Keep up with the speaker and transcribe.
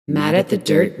Mad at the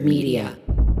Dirt Media.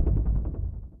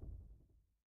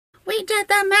 We did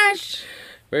the mash.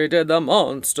 We did the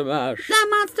monster mash. The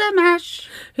monster mash.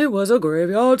 It was a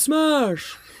graveyard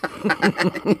smash.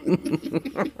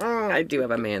 I do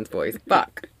have a man's voice.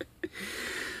 Fuck.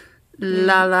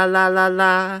 La la la la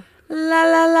la. La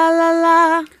la la la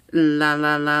la. La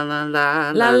la la la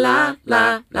la. La la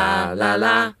la la la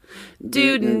la.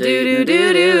 Doo doo doo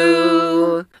doo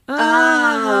doo.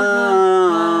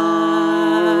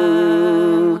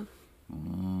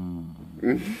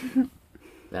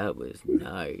 That was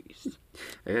nice.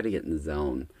 I gotta get in the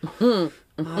zone.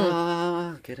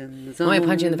 Get in the zone. Want me to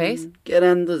punch you in the face? Get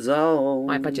in the zone. Want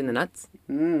me to punch you in the nuts?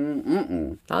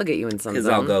 I'll get you in some Because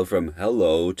zone. I'll go from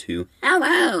hello to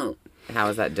hello. How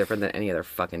is that different than any other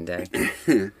fucking day?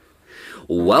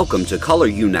 Welcome to Color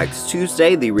You Next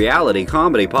Tuesday, the reality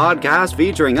comedy podcast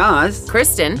featuring us,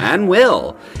 Kristen. and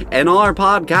Will. In our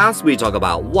podcast, we talk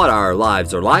about what our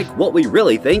lives are like, what we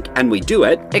really think, and we do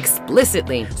it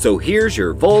Explicitly. So here's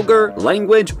your vulgar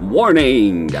language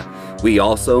warning. We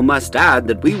also must add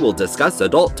that we will discuss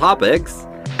adult topics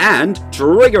and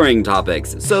triggering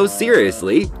topics, so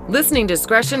seriously, Listening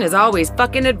discretion is always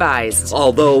fucking advised.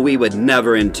 although we would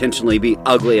never intentionally be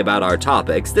ugly about our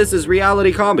topics, this is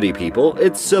reality comedy, people.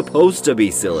 It's supposed to be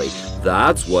silly.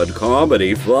 That's what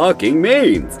comedy fucking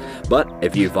means. But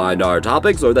if you find our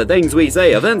topics or the things we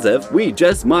say offensive, we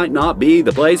just might not be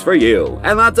the place for you,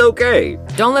 and that's okay.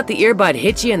 Don't let the earbud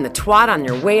hit you in the twat on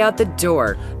your way out the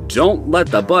door. Don't let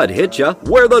the bud hit ya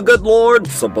where the good Lord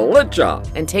split ya.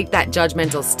 And take that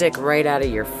judgmental stick right out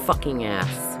of your fucking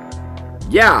ass.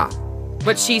 Yeah.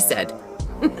 What she said.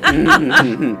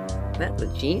 That's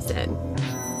what she said.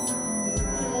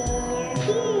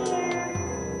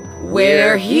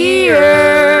 We're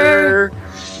here.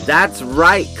 That's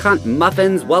right, cunt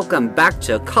muffins. Welcome back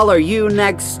to Color You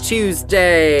Next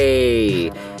Tuesday.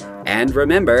 And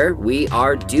remember, we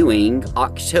are doing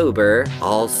October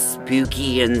all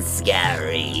spooky and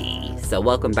scary. So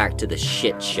welcome back to the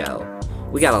shit show.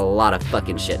 We got a lot of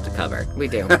fucking shit to cover. We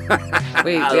do.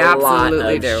 We A absolutely lot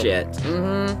of do. shit.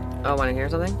 Mm-hmm. Oh, want to hear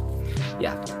something?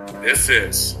 Yeah. This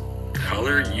is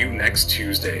Color You Next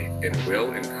Tuesday, and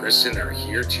Will and Kristen are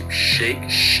here to shake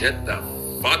shit the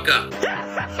fuck up.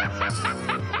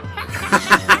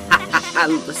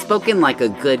 Spoken like a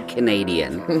good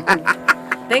Canadian.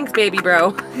 Thanks, baby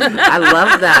bro. I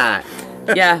love that.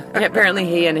 Yeah, apparently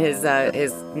he and his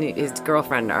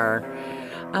girlfriend are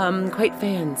quite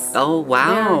fans. Oh,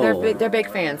 wow. Yeah, they're big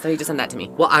fans, so he just sent that to me.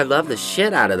 Well, I love the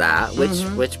shit out of that.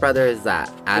 Which brother is that?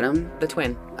 Adam? The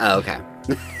twin. Oh, okay.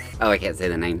 Oh, I can't say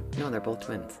the name. No, they're both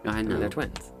twins. Oh, I know. They're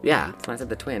twins. Yeah, That's when I said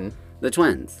the twin. the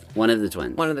twins. One of the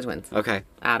twins. One of the twins. Okay,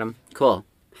 Adam. cool.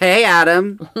 Hey,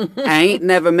 Adam. I ain't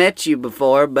never met you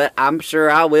before, but I'm sure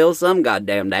I will some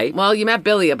goddamn day. Well, you met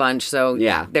Billy a bunch, so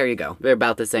Yeah. there you go. They're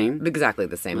about the same. Exactly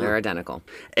the same. They're identical.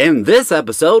 In this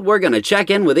episode, we're gonna check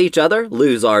in with each other,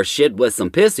 lose our shit with some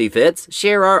pissy fits,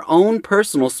 share our own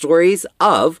personal stories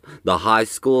of the high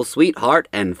school sweetheart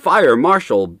and fire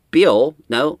marshal Bill.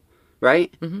 No,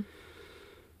 right? Mm-hmm.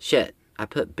 Shit, I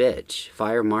put bitch.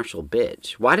 Fire marshal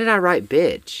bitch. Why did I write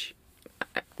bitch?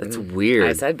 That's weird.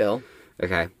 I said Bill.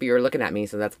 Okay. But you were looking at me,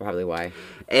 so that's probably why.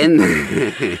 And let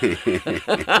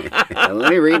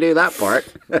me redo that part.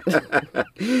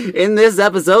 In this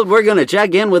episode, we're going to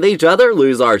check in with each other,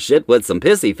 lose our shit with some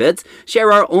pissy fits,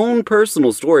 share our own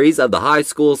personal stories of the high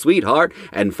school sweetheart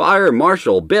and fire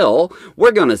marshal Bill.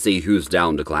 We're going to see who's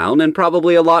down to clown and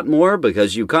probably a lot more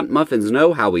because you cunt muffins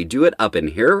know how we do it up in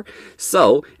here.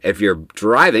 So, if you're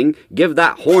driving, give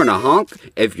that horn a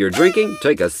honk. If you're drinking,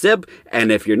 take a sip.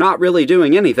 And if you're not really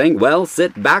doing anything, well,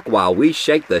 sit back while we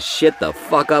shake the shit the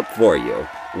fuck up for you.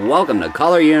 Welcome to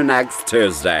Color You Next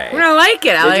Tuesday. I like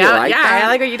it. Did you like that? I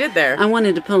like what you did there. I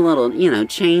wanted to put a little,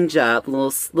 change up, a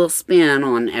little spin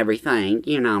on everything.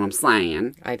 You know what I'm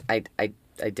saying?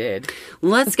 I did.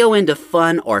 Let's go into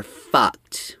fun or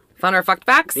fucked. Fun or fucked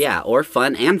facts? Yeah, or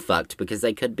fun and fucked, because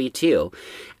they could be too.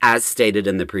 As stated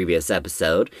in the previous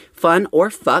episode, fun or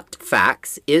fucked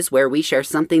facts is where we share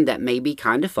something that may be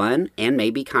kind of fun and may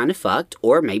be kind of fucked,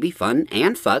 or maybe fun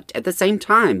and fucked at the same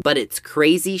time. But it's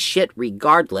crazy shit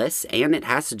regardless, and it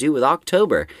has to do with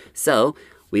October. So,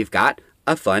 we've got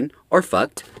a fun or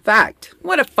fucked fact.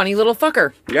 What a funny little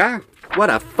fucker. Yeah. What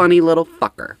a funny little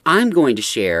fucker. I'm going to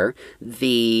share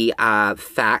the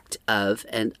fact of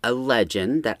a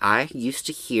legend that I used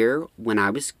to hear when I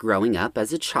was growing up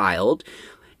as a child.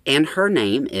 And her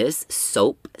name is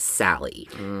Soap Sally.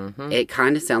 Mm-hmm. It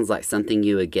kind of sounds like something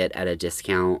you would get at a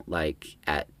discount, like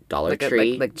at Dollar like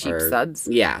Tree. like cheap or, suds?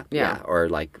 Yeah. Or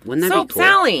like, wouldn't that Soap be cool?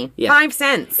 Sally, Yeah. 5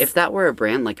 cents. If that were a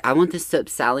brand, like, I want the Soap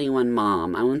Sally one,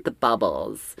 Mom. I want the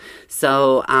bubbles.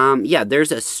 So,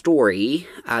 there's a story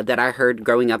that I heard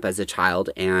growing up as a child,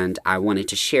 and I wanted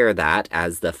to share that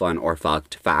as the fun or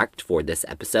fucked fact for this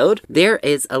episode. There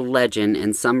is a legend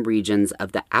in some regions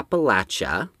of the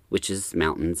Appalachia, which is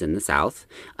mountains in the south,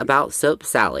 about Soap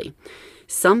Sally.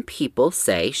 Some people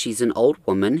say she's an old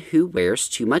woman who wears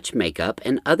too much makeup,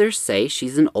 and others say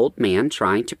she's an old man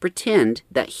trying to pretend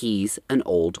that he's an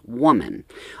old woman.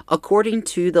 According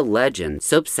to the legend,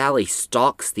 Soap Sally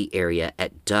stalks the area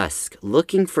at dusk,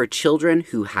 looking for children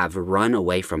who have run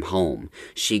away from home.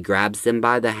 She grabs them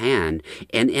by the hand,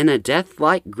 and in a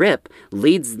death-like grip,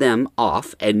 leads them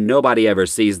off, and nobody ever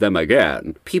sees them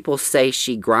again. People say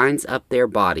she grinds up their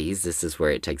bodies. This is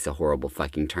where it takes a horrible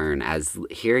fucking turn, as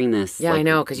hearing this... Yeah, I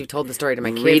know, because you told the story to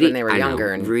my kids when they were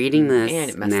younger. And reading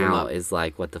this now is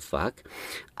like, what the fuck?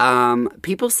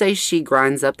 People say she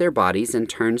grinds up their bodies and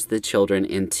turns the children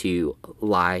into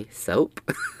lye soap.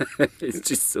 It's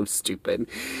just so stupid.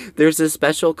 There's a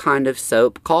special kind of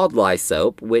soap called lye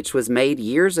soap, which was made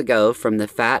years ago from the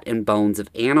fat and bones of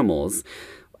animals.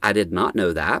 I did not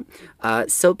know that.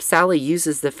 Soap Sally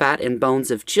uses the fat and bones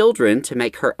of children to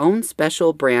make her own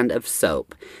special brand of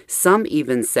soap. Some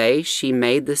even say she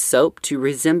made the soap to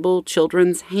resemble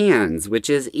children's hands, which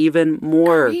is even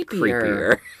more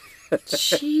creepier.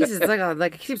 Jeez, it's like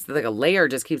a layer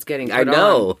just keeps getting put I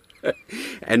know.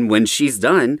 And when she's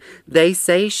done, they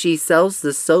say she sells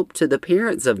the soap to the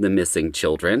parents of the missing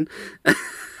children.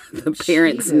 The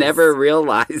parents never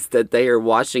realize that they are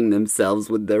washing themselves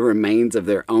with the remains of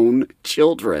their own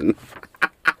children.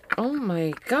 Oh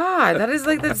my God, that is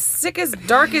like the sickest,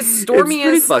 darkest, stormiest...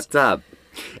 It's pretty fucked up.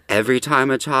 Every time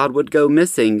a child would go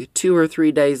missing, 2 or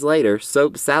 3 days later,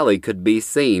 Soap Sally could be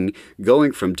seen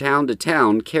going from town to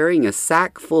town carrying a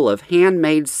sack full of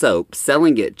handmade soap,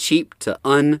 selling it cheap to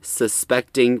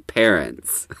unsuspecting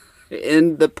parents.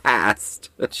 In the past.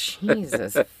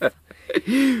 Jesus.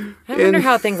 I wonder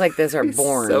how things like this are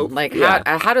born.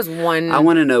 How does one... I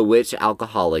want to know which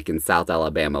alcoholic in South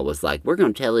Alabama was like, we're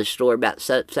going to tell this story about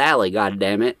Soap Sally,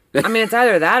 goddammit. I mean, it's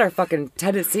either that or fucking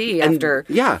Tennessee after...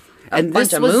 Yeah. And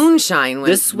bunch of moonshine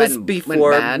this was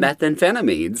before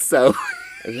methamphetamines, so...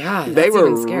 Yeah, they were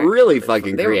really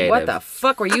fucking creative. What the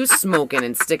fuck were you smoking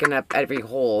and sticking up every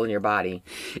hole in your body?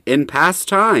 In past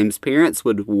times, parents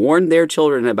would warn their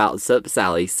children about Soap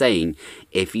Sally, saying,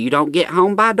 if you don't get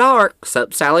home by dark,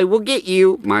 Soap Sally will get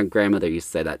you. My grandmother used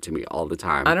to say that to me all the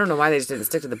time. I don't know why they just didn't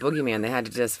stick to the boogeyman. They had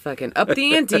to just fucking up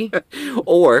the ante.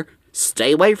 Or...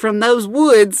 stay away from those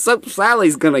woods. Soap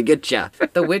Sally's gonna get you.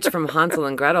 The witch from Hansel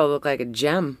and Gretel looked like a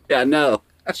gem. Yeah, I know.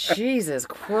 Jesus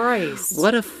Christ.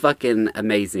 What a fucking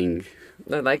amazing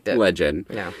I liked it. legend.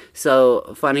 Yeah.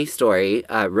 So, funny story,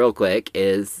 real quick,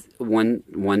 is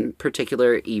one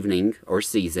particular evening or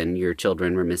season, your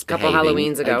children were misbehaving. Couple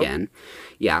Halloweens ago. Again.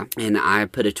 Yeah. And I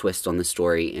put a twist on the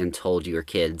story and told your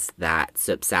kids that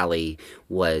Soap Sally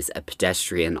was a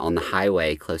pedestrian on the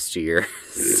highway close to your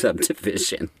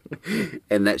subdivision.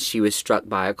 And that she was struck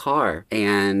by a car.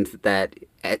 And that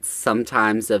at some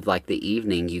times of like the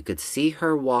evening, you could see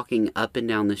her walking up and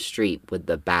down the street with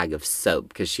the bag of soap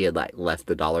because she had like left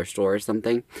the dollar store or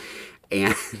something.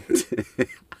 And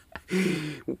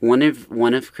one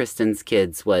of Kristen's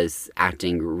kids was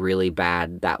acting really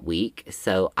bad that week.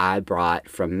 So I brought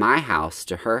from my house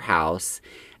to her house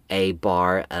a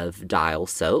bar of Dial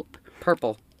soap.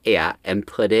 Purple. Yeah, and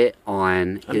put it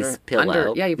on his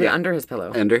pillow. You put it under his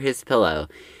pillow. Under his pillow.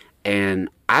 And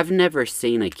I've never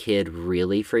seen a kid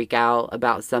really freak out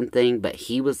about something, but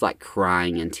he was like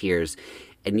crying in tears.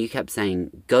 And you kept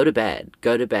saying, go to bed,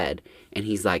 go to bed. And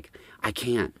he's like, I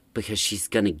can't because she's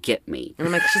going to get me. And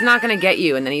I'm like, she's not going to get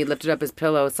you. And then he lifted up his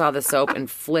pillow, saw the soap, and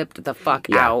flipped the fuck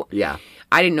out. Yeah.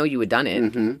 I didn't know you had done it.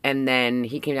 Mm-hmm. And then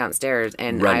he came downstairs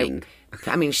and running.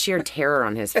 I mean, sheer terror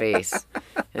on his face.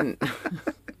 And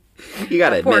you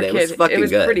got to admit, it was fucking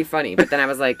good. It was pretty funny. But then I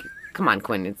was like, come on,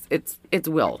 Quinn, it's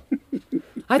Will.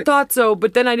 I thought so,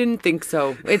 but then I didn't think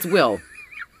so. It's Will.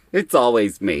 It's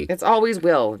always me. It's always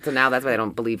Will. So now that's why I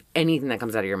don't believe anything that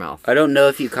comes out of your mouth. I don't know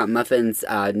if you Cunt Muffins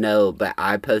know, but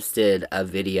I posted a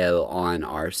video on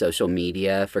our social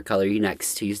media for Color You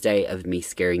Next Tuesday of me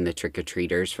scaring the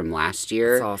trick-or-treaters from last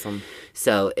year. That's awesome.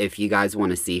 So if you guys want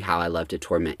to see how I love to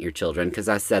torment your children, because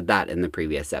I said that in the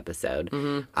previous episode,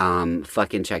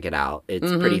 fucking check it out.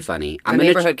 It's pretty funny. The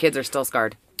neighborhood kids are still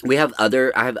scarred. I have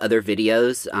other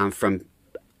videos from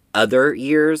other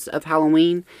years of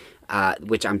Halloween,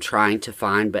 which I'm trying to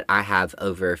find, but I have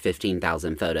over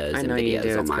 15,000 photos and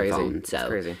videos on my phone.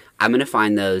 So I'm going to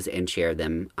find those and share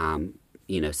them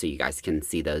so you guys can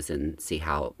see those and see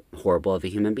how horrible of a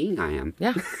human being I am.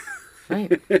 Yeah.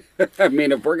 Right. I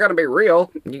mean, if we're going to be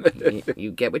real.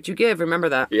 You get what you give. Remember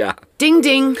that. Yeah. Ding,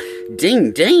 ding.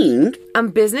 Ding, ding.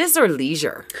 Business or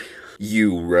leisure?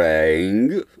 You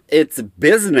rang. It's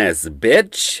business,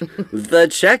 bitch. The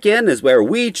check-in is where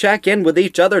we check in with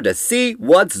each other to see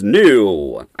what's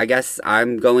new. I guess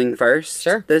I'm going first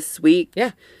this week.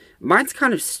 Yeah. Mine's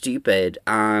kind of stupid.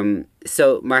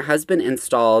 So my husband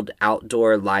installed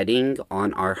outdoor lighting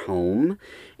on our home,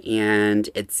 and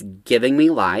it's giving me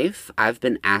life. I've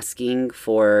been asking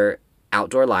for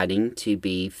outdoor lighting to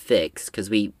be fixed because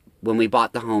when we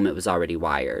bought the home, it was already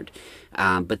wired,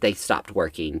 but they stopped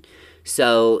working.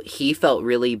 So he felt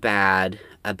really bad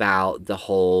about the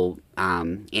whole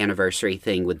anniversary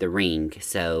thing with the ring.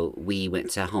 So we went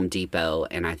to Home Depot,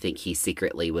 and I think he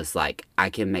secretly was like,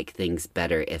 I can make things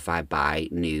better if I buy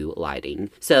new lighting.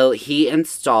 So he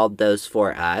installed those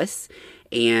for us.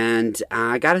 And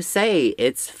I gotta say,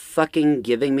 it's fucking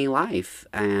giving me life.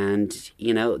 And,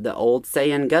 the old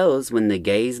saying goes, when the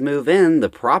gays move in, the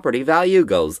property value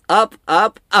goes up,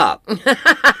 up, up.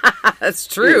 That's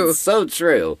true. It's so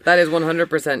true. That is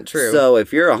 100% true. So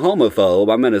if you're a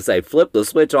homophobe, I'm going to say flip the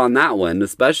switch on that one,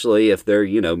 especially if they're,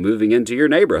 moving into your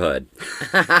neighborhood.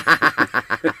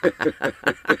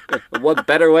 What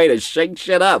better way to shake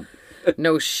shit up?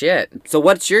 No shit. So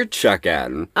what's your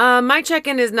check-in? My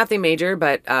check-in is nothing major,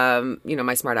 but,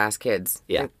 my smart-ass kids.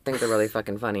 Yeah. I think they're really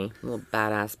fucking funny. Little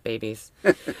badass babies.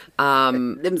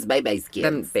 Them's babies kids.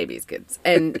 Them babies kids.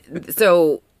 And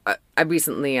so I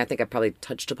recently, I think I probably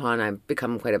touched upon, I've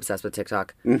become quite obsessed with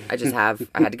TikTok. I just have.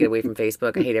 I had to get away from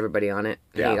Facebook. I hate everybody on it.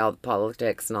 I hate all the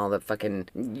politics and all the fucking,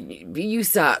 you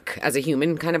suck as a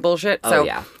human kind of bullshit. So,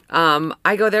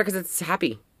 I go there because it's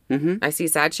happy. I see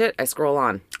sad shit, I scroll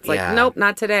on. It's like, nope,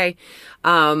 not today.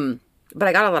 But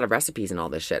I got a lot of recipes and all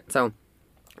this shit. So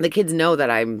the kids know that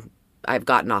I've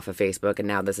gotten off of Facebook, and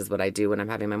now this is what I do when I'm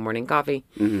having my morning coffee.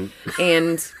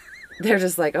 And they're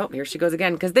just like, oh, here she goes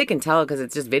again. Because they can tell because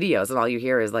it's just videos, and all you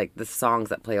hear is like the songs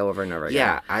that play over and over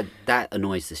again. Yeah, that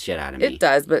annoys the shit out of me. It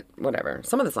does, but whatever.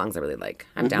 Some of the songs I really like.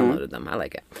 I've downloaded them. I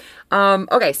like it.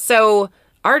 Okay, so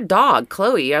our dog,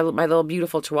 Chloe, my little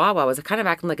beautiful chihuahua, was kind of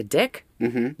acting like a dick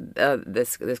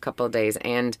this couple of days.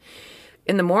 And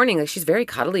in the morning, like, she's very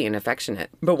cuddly and affectionate.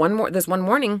 But this one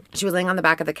morning, she was laying on the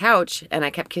back of the couch, and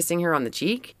I kept kissing her on the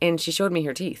cheek, and she showed me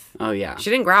her teeth. Oh, yeah. She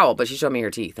didn't growl, but she showed me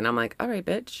her teeth. And I'm like, all right,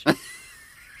 bitch.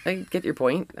 I get your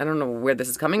point. I don't know where this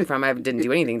is coming from. I didn't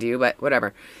do anything to you, but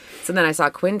whatever. So then I saw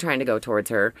Quinn trying to go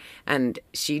towards her, and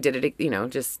she did it,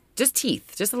 just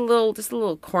teeth. Just a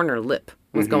little corner lip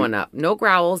was going up. No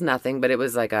growls, nothing, but it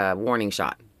was like a warning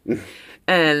shot.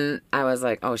 And I was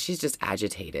like, oh, she's just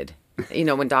agitated.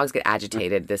 When dogs get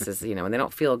agitated, this is, when they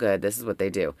don't feel good, this is what they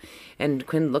do. And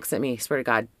Quinn looks at me, swear to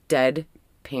God, dead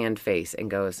pan face,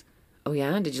 and goes, oh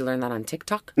yeah? Did you learn that on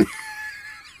TikTok?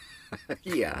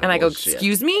 Yeah. And I go,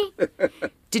 excuse me?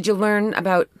 Did you learn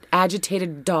about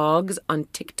agitated dogs on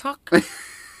TikTok?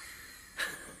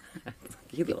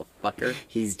 You little fucker.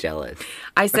 He's jealous.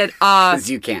 I said, because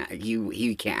you can't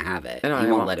have it. No, you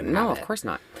won't let him have it. No, of course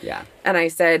not. Yeah. And I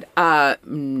said,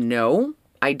 no,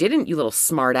 I didn't, you little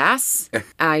smartass.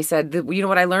 I said, you know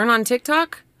what I learn on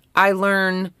TikTok? I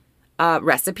learn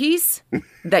recipes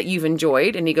that you've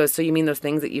enjoyed. And he goes, so you mean those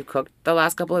things that you've cooked the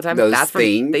last couple of times? Those That's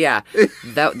things? Yeah.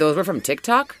 Those were from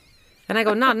TikTok? And I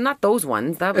go, not those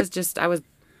ones. That was just, I was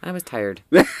tired.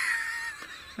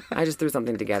 I just threw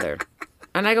something together.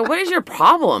 And I go, what is your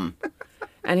problem?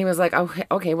 And he was like,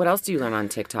 okay, what else do you learn on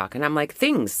TikTok? And I'm like,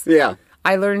 things. Yeah.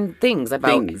 I learned things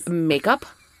about makeup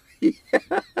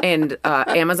and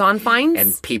Amazon finds.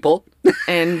 And people.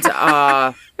 And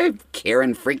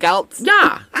Karen freakouts.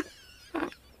 Yeah.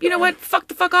 You know what?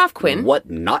 Fuck off, Quinn. What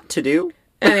not to do?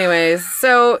 Anyways,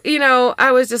 so,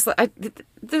 I was just like,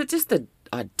 just the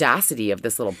audacity of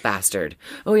this little bastard.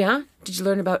 Oh, yeah? Did you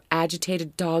learn about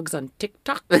agitated dogs on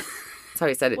TikTok? That's how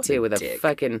he said it, too, with a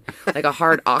fucking, like a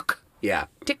hard awk. Yeah.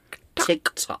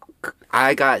 TikTok.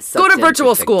 I got Go to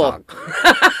virtual school.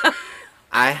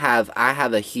 I have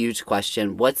a huge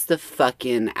question. What's the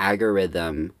fucking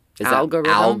algorithm? Is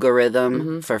Algorithm? that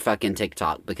algorithm for fucking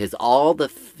TikTok? Because all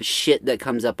the shit that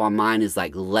comes up on mine is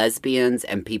like lesbians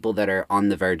and people that are on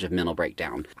the verge of mental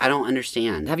breakdown. I don't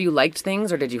understand. Have you liked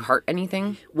things or did you heart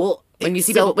anything? Well, when you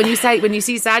see when you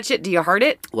see sad shit, do you heart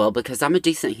it? Well, because I'm a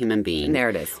decent human being. And there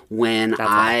it is. When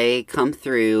I come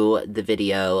through the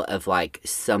video of like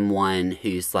someone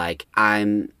who's like,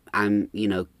 I'm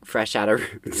fresh out of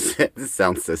this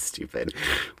sounds so stupid.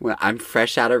 Well, I'm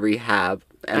fresh out of rehab.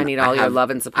 And I need all your love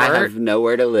and support. I have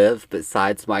nowhere to live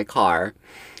besides my car,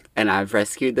 and I've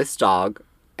rescued this dog,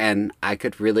 and I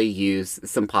could really use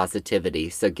some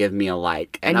positivity. So give me a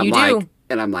like. And I'm you like, do.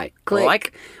 And I'm like, click.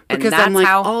 Like. And Because that's I'm like,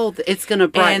 how, oh, it's going to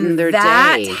brighten and their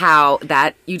that's day. how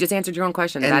that you just answered your own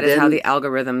question. And That is how then the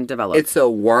algorithm develops. It's a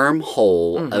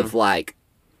wormhole of like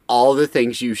all the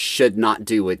things you should not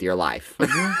do with your life.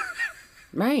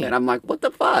 Right. And I'm like, what the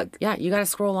fuck? Yeah, you got to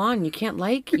scroll on. You can't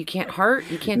like, you can't heart,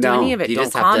 you can't do No, any of it. you Don't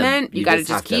just have to- comment. you You got to just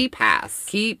just have to keep pass.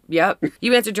 Yep.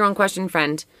 You answered your own question,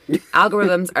 friend.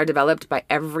 Algorithms are developed by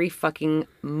every fucking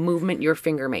movement your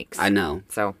finger makes. I know.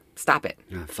 So stop it.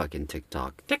 Fucking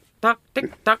TikTok. TikTok,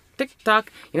 TikTok,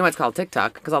 TikTok. You know why it's called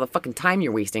TikTok? Because all the fucking time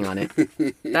you're wasting on it.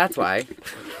 That's why.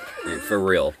 For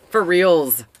real. For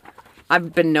reals.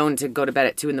 I've been known to go to bed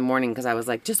at 2 a.m. because I was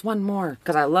like, just one more.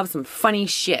 Because I love some funny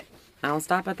shit. I don't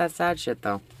stop at that sad shit,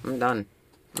 though. I'm done.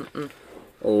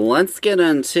 Let's get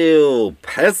into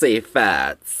pissy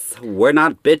fats. We're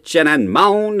not bitching and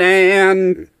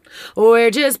moaning.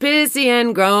 We're just pissy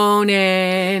and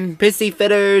groaning. Pissy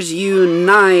Fitters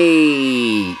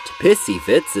Unite! Pissy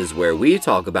Fits is where we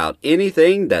talk about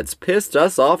anything that's pissed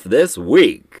us off this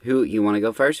week. Who, you want to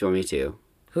go first? You want me to?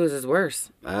 Whose is worse?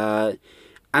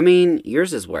 I mean,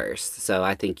 yours is worse, so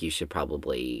I think you should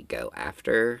probably go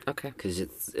after. Okay. Because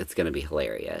it's going to be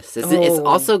hilarious. It's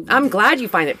also... I'm glad you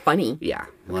find it funny. Yeah,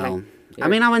 well... Okay. I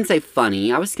mean, I wouldn't say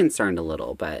funny. I was concerned a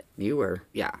little, but... You were.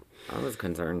 Yeah. I was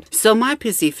concerned. So my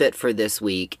pissy fit for this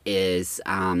week is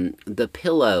the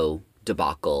pillow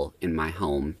debacle in my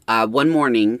home. One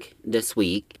morning this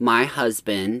week, my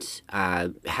husband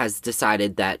has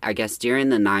decided that, I guess during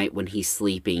the night when he's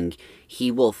sleeping,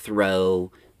 he will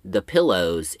throw the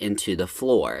pillows into the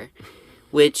floor,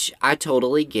 which I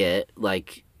totally get.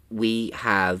 Like, we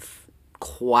have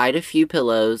quite a few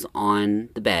pillows on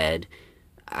the bed.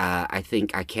 I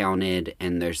think I counted,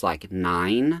 and there's like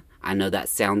 9. I know that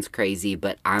sounds crazy,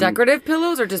 but Decorative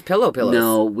pillows or just pillows?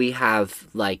 No, we have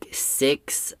like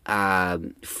 6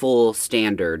 full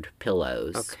standard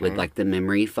pillows with like the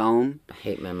memory foam. I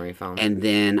hate memory foam. And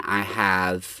then I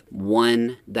have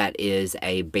 1 that is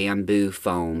a bamboo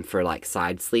foam for like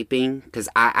side sleeping. Because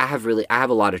I have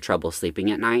a lot of trouble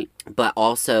sleeping at night. But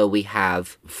also we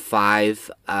have 5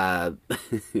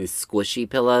 squishy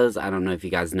pillows. I don't know if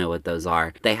you guys know what those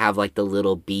are. They have like the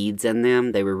little beads in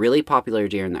them. They were really popular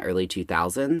during the early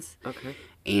 2000s. Okay.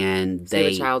 And So you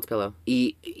have a child's pillow.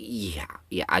 Yeah,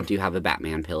 I do have a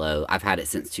Batman pillow. I've had it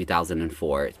since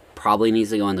 2004. It probably needs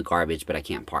to go in the garbage, but I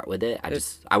can't part with it.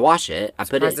 I wash it. I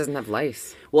put it. It doesn't have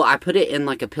lice. Well, I put it in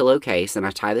like a pillowcase, and I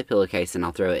tie the pillowcase, and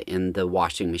I'll throw it in the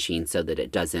washing machine so that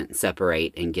it doesn't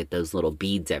separate and get those little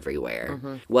beads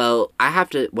everywhere. Well, I have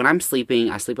to, when I'm sleeping,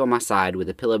 I sleep on my side with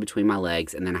a pillow between my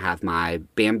legs, and then I have my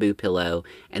bamboo pillow,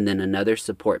 and then another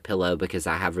support pillow because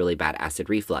I have really bad acid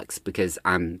reflux because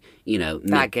I'm,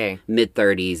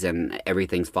 mid-30s and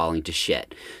everything's falling to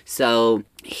shit. So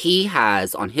he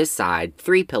has on his side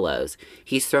 3 pillows.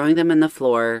 He's throwing them in the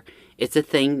floor. It's a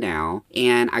thing now.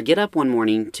 And I get up one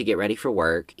morning to get ready for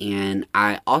work, and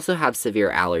I also have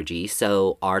severe allergies.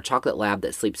 So our chocolate lab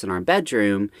that sleeps in our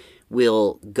bedroom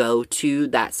will go to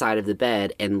that side of the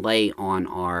bed and lay on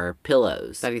our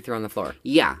pillows. That he threw on the floor.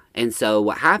 Yeah. And so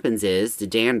what happens is the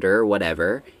dander,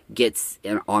 whatever, gets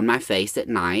on my face at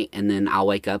night, and then I'll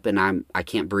wake up and I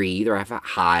can't breathe, or I have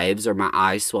hives, or my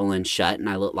eyes swollen shut, and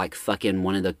I look like fucking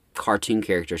one of the cartoon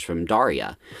characters from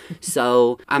Daria.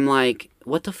 So I'm like,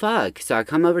 what the fuck? So I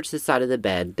come over to the side of the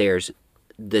bed. There's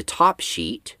the top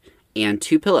sheet and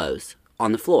 2 pillows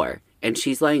on the floor, and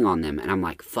she's laying on them, and I'm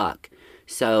like, fuck.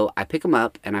 So I pick them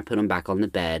up and I put them back on the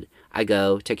bed. I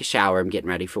go take a shower. I'm getting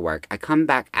ready for work. I come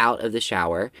back out of the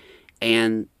shower,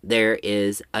 and there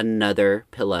is another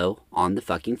pillow on the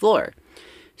fucking floor.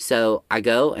 So I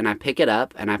go and I pick it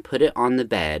up and I put it on the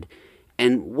bed.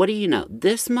 And what do you know?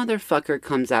 This motherfucker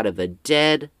comes out of a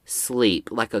dead sleep,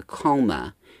 like a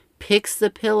coma, picks the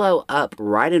pillow up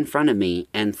right in front of me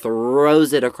and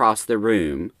throws it across the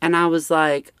room. And I was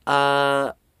like,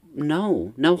 no,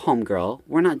 homegirl,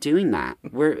 we're not doing that.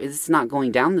 It's not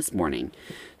going down this morning.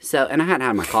 So, and I hadn't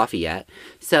had my coffee yet.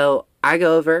 So I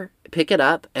go over, pick it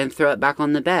up, and throw it back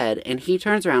on the bed. And he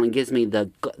turns around and gives me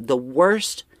the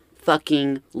worst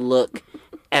fucking look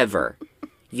ever.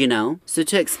 You know? So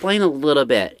to explain a little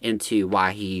bit into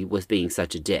why he was being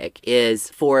such a dick is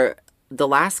for the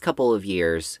last couple of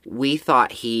years, we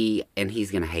thought and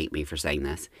he's going to hate me for saying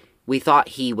this, we thought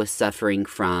he was suffering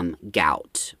from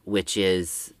gout, which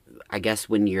is, I guess,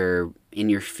 when you're in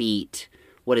your feet,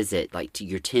 what is it? Like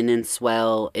your tendons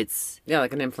swell. It's... Yeah,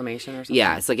 like an inflammation or something.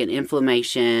 Yeah, it's like an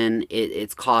inflammation.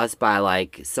 It's caused by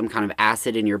like some kind of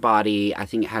acid in your body. I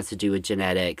think it has to do with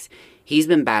genetics. He's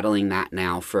been battling that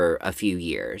now for a few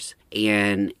years,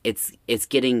 and it's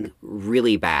getting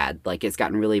really bad. Like, it's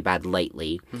gotten really bad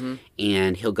lately.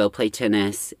 And he'll go play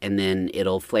tennis, and then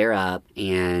it'll flare up,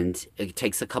 and it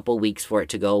takes a couple weeks for it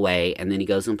to go away, and then he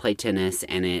goes and play tennis,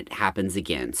 and it happens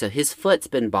again. So his foot's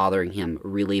been bothering him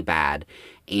really bad,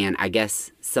 and I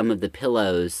guess some of the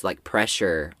pillows, like,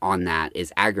 pressure on that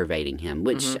is aggravating him,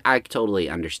 which I totally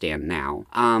understand now.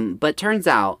 But turns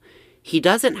out he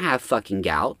doesn't have fucking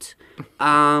gout.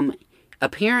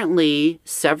 Apparently,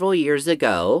 several years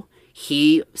ago,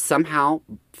 he somehow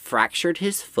fractured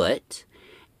his foot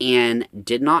and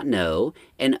did not know,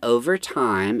 and over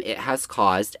time, it has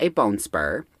caused a bone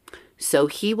spur. So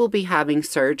he will be having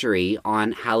surgery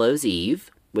on Hallows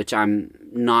Eve, which I'm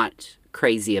not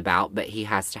crazy about, but he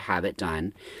has to have it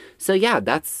done. So yeah,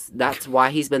 that's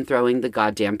why he's been throwing the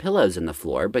goddamn pillows in the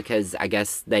floor, because I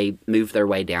guess they move their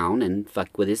way down and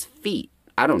fuck with his feet.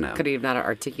 I don't know. Could he have not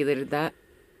articulated that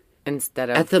instead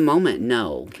of... At the moment,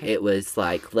 no. Okay. It was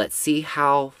like, let's see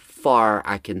how far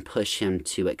I can push him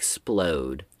to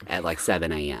explode at like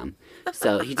 7 a.m.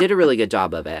 So he did a really good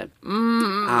job of it.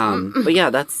 But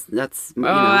yeah, that's that's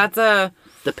the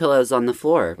pillows on the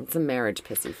floor. It's a marriage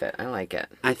pissy fit. I like it.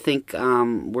 I think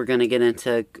we're going to get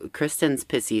into Kristen's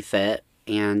pissy fit,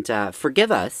 and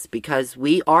forgive us because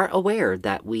we are aware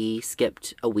that we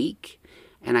skipped a week.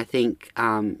 And I think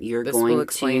you're going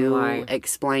to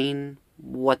explain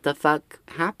what the fuck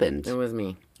happened. It was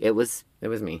me. It was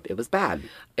me. It was bad.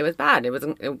 It was bad. It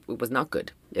was not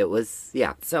good. It was,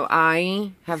 yeah. So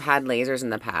I have had lasers in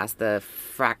the past. I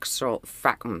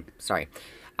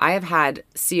have had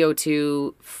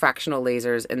CO2 fractional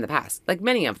lasers in the past, like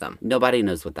many of them. Nobody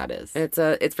knows what that is.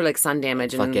 It's for like sun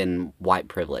damage and fucking white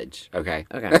privilege. Okay.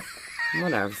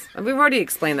 Whatever. We've already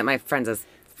explained that my friend's a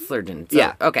surgeon. So,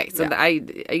 yeah. Okay. So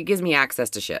it gives me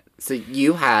access to shit. So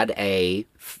you had a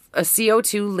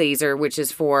CO2 laser, which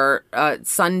is for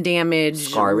sun damage,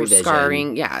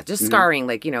 scarring. Yeah, just scarring.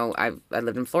 Like, you know, I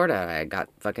lived in Florida. I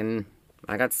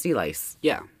got sea lice.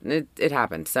 Yeah. It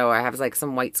happened. So I have like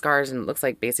some white scars, and it looks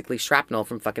like basically shrapnel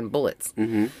from fucking bullets.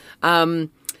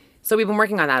 So we've been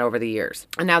working on that over the years.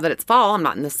 And now that it's fall, I'm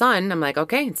not in the sun. I'm like,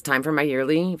 okay, it's time for my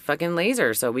yearly fucking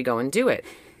laser. So we go and do it.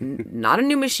 Not a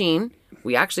new machine.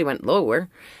 We actually went lower.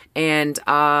 And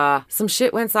some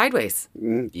shit went sideways.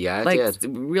 Yeah, it did.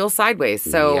 Like, real sideways.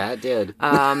 So yeah, it did.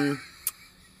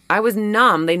 I was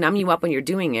numb. They numb you up when you're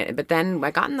doing it. But then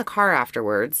I got in the car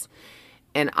afterwards,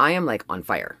 and I am, like, on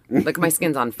fire. Like, my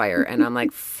skin's on fire. And I'm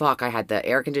like, fuck, I had the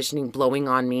air conditioning blowing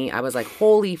on me. I was like,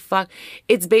 holy fuck.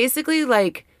 It's basically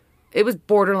like, it was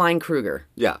borderline Kruger.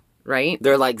 Yeah. Right?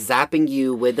 They're, like, zapping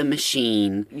you with a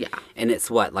machine. Yeah. And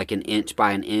it's, what, like an inch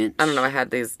by an inch? I don't know. I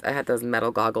had those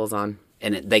metal goggles on.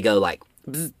 And they go, like,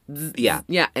 bzz, bzz, yeah.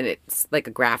 Yeah, and it's like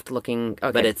a graft looking...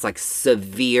 Okay. But it's, like,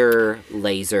 severe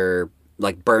laser...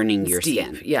 like burning your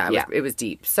skin. Yeah, it was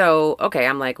deep. So, okay,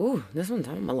 I'm like, ooh,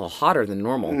 I'm a little hotter than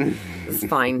normal. This is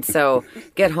fine. So,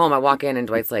 get home, I walk in, and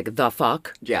Dwight's like, the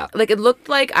fuck? Yeah. Like, it looked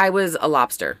like I was a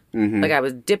lobster. Like, I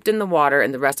was dipped in the water,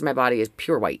 and the rest of my body is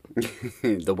pure white.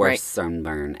 The worst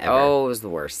sunburn ever. Oh, it was the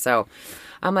worst. So,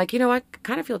 I'm like, you know what? I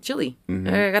kind of feel chilly.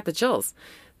 I got the chills.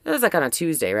 It was like on a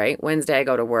Tuesday, right? Wednesday, I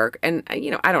go to work. And,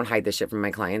 you know, I don't hide this shit from my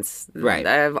clients. Right.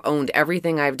 I've owned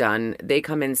everything I've done. They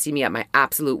come in, see me at my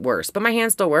absolute worst. But my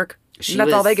hands still work.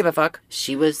 That's all they give a fuck.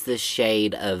 She was the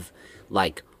shade of,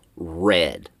 like,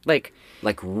 red. Like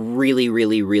really,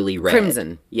 really, really red.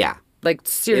 Crimson. Yeah. Like,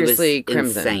 seriously,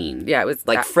 crimson. Insane. Yeah, it was...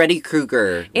 Like Freddy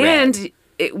Krueger And red.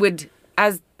 It would...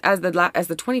 As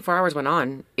the 24 hours went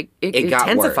on, it got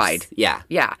intensified. Worse. Yeah.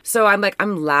 Yeah. So I'm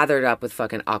lathered up with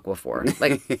fucking Aquaphor.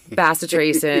 Like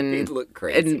bacitracin You look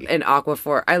crazy. and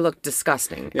Aquaphor. I look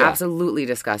disgusting. Yeah. Absolutely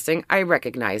disgusting. I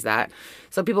recognize that.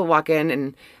 So people walk in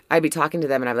and I'd be talking to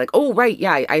them and I'd be like, oh, right.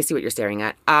 Yeah, I see what you're staring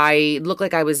at. I look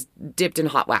like I was dipped in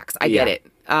hot wax. I get it.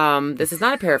 This is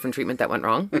not a paraffin treatment that went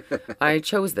wrong. I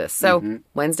chose this. So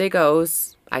Wednesday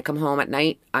goes. I come home at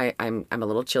night. I'm a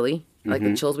little chilly. Like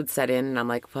the chills would set in and I'm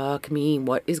like, fuck me,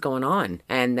 what is going on?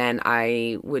 And then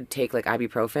I would take like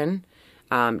ibuprofen.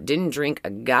 Didn't drink a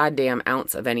goddamn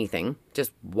ounce of anything.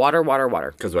 Just water.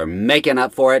 Because we're making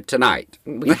up for it tonight.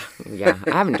 Yeah,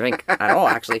 I haven't drank at all,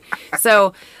 actually.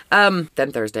 So then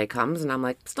Thursday comes and I'm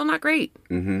like, still not great.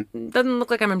 Doesn't look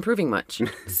like I'm improving much.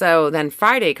 So then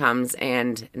Friday comes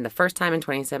and in the first time in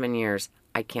 27 years,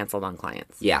 I canceled on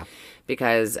clients. Yeah.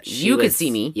 Because you could see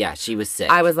me. Yeah, she was sick.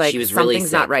 I was like, she was something's really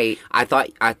sick. Not right. I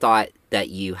thought that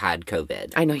you had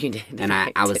COVID. I know you did. And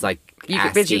I was like,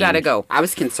 bitch, you gotta go. I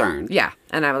was concerned. Yeah.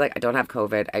 And I was like, I don't have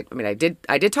COVID.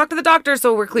 I did talk to the doctor,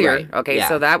 so we're clear. Right. Okay. Yeah.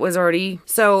 So that was already,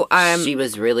 so, she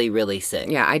was really, really sick.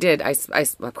 yeah, I did. I,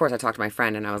 of course, I talked to my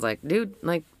friend and I was like, dude,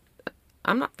 like,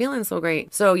 I'm not feeling so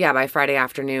great. So yeah, by Friday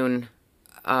afternoon,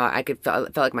 I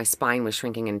felt like my spine was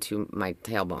shrinking into my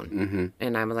tailbone,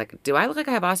 and I was like, "Do I look like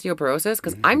I have osteoporosis?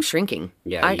 Because I'm shrinking.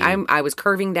 Yeah, I was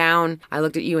curving down. I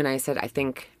looked at you and I said, I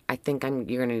think you're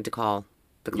gonna need to call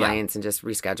the clients and just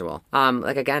reschedule.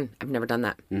 Like again, I've never done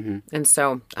that. And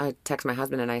so I texted my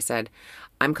husband and I said,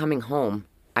 I'm coming home.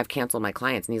 I've canceled my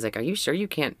clients, and he's like, Are you sure you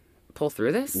can't pull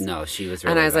through this? No, she was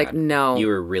really And I was bad. like, no. You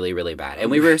were really, really bad. And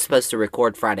we were supposed to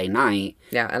record Friday night.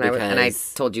 Yeah, and I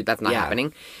told you that's not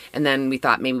happening. And then we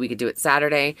thought maybe we could do it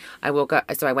Saturday. I woke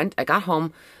up, so I got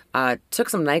home, took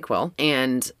some NyQuil,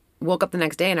 and woke up the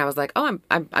next day, and I was like, oh,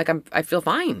 I feel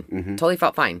fine. Totally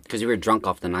felt fine. Because you were drunk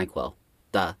off the NyQuil.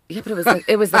 Duh. Yeah, but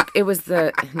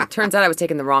it turns out I was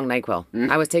taking the wrong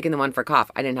NyQuil. I was taking the one for cough.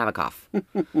 I didn't have a cough.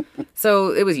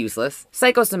 So it was useless.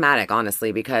 Psychosomatic,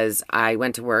 honestly, because I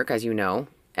went to work, as you know,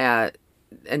 and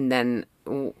then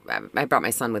I brought my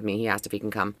son with me. He asked if he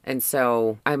can come. And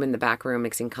so I'm in the back room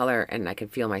mixing color, and I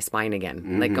could feel my spine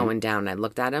again, like going down. And I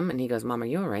looked at him, and he goes, Mom, are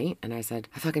you all right? And I said,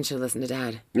 I fucking should have listened to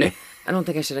Dad. I don't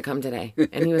think I should have come today.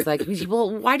 And he was like,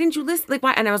 well, why didn't you listen? Like,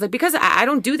 why? And I was like, because I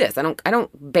don't do this. I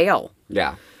don't bail.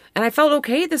 Yeah. And I felt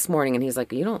okay this morning. And he's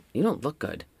like, you don't look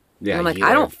good. Yeah, and I'm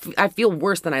like, I feel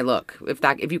worse than I look,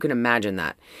 if you can imagine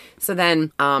that. So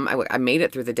then I made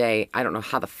it through the day. I don't know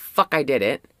how the fuck I did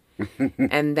it.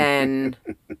 And then,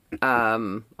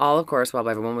 all of course, while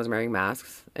everyone was wearing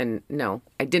masks. And no,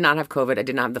 I did not have COVID. I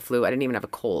did not have the flu. I didn't even have a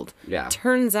cold. Yeah.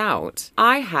 Turns out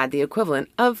I had the equivalent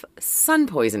of sun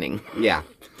poisoning. Yeah.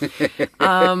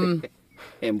 And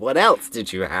what else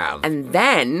did you have? And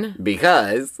then,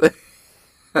 Because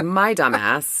my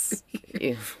dumbass,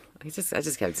 I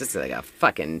just kept just like a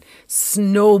fucking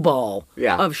snowball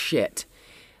of shit.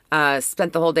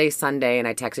 Spent the whole day Sunday, and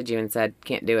I texted you and said,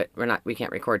 can't do it. We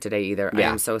can't record today either. Yeah. I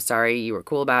am so sorry. You were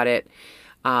cool about it.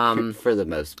 for the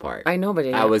most part. I know, but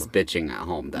I was bitching at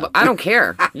home, though. I don't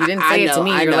care. You didn't say it to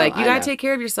me. You're like, you gotta know. take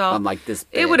care of yourself. I'm like, this bitch.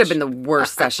 It would have been the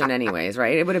worst session anyways,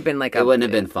 right? It would have been like It wouldn't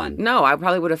have been fun. No, I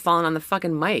probably would have fallen on the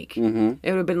fucking mic. It would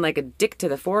have been like a dick to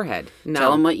the forehead. No.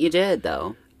 Tell them what you did,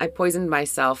 though. I poisoned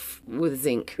myself with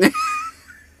zinc.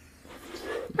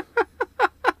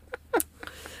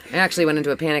 I actually went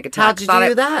into a panic attack. How'd you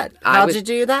do that? How'd you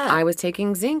do that? I was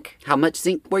taking zinc. How much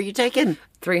zinc were you taking?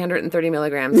 330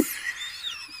 milligrams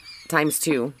times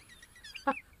 2.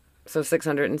 So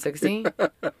 660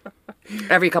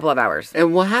 every couple of hours.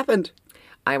 And what happened?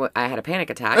 I had a panic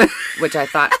attack, which I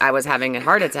thought I was having a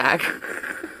heart attack.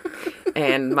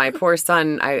 And my poor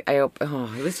son, it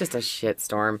was just a shit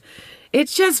storm. It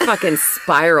just fucking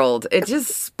spiraled. It just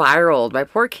spiraled. My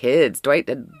poor kids. Dwight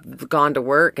had gone to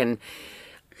work, and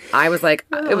I was like,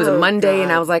 it was a Monday, God.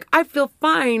 and I was like, I feel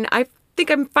fine. I think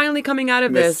I'm finally coming out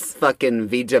of Miss this. fucking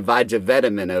Vija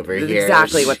vitamin over here.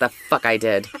 Exactly what the fuck I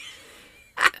did.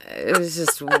 It was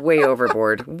just way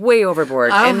overboard. Way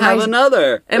overboard. I'll have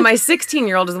another. And my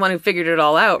 16-year-old is the one who figured it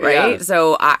all out, right? Yeah.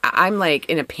 So I'm like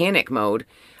in a panic mode.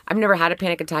 I've never had a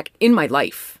panic attack in my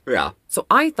life. Yeah. So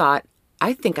I thought,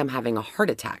 I think I'm having a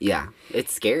heart attack. Yeah.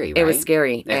 It's scary, right? It was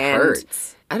scary. It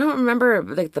hurts. I don't remember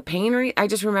like the pain or I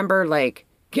just remember like,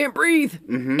 can't breathe.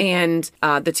 And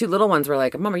the two little ones were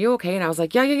like, Mom, are you okay? And I was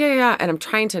like, yeah. And I'm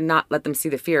trying to not let them see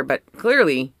the fear, but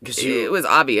clearly it was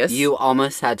obvious. You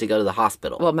almost had to go to the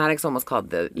hospital. Well, Maddox almost called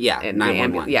the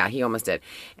 911. Yeah, he almost did.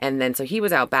 And then so he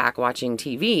was out back watching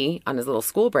TV on his little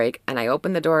school break, and I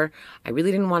opened the door. I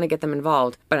really didn't want to get them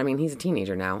involved, but I mean, he's a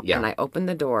teenager now. Yeah. And I opened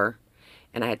the door,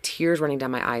 and I had tears running down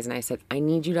my eyes, and I said, I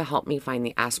need you to help me find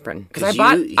the aspirin. Because I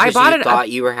bought it. Thought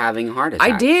you were having a heart attack.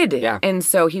 I did. Yeah. And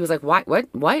so he was like, what?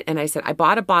 And I said, I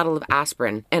bought a bottle of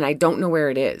aspirin, and I don't know where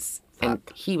it is. And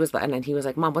then he was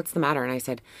like, Mom, what's the matter? And I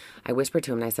said, I whispered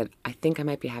to him, and I said, I think I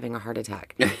might be having a heart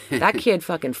attack. That kid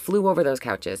fucking flew over those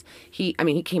couches. He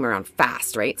came around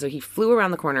fast, right? So he flew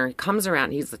around the corner, he comes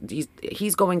around,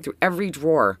 he's going through every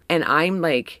drawer, and I'm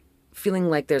like feeling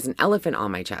like there's an elephant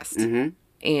on my chest.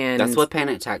 And that's what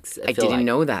panic attacks feel I didn't like.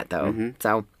 know that though.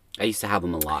 So I used to have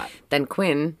them a lot. then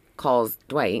Quinn calls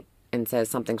Dwight and says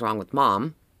something's wrong with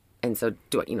Mom. And so,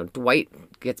 Dwight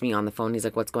gets me on the phone. He's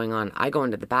like, what's going on? I go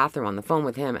into the bathroom on the phone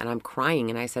with him, and I'm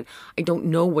crying. And I said, I don't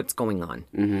know what's going on.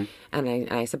 And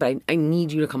I said, but I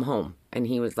need you to come home. And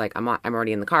he was like, I'm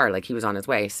already in the car. Like, he was on his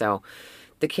way. So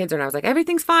the kids are, and I was like,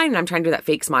 everything's fine. And I'm trying to do that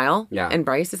fake smile. Yeah. And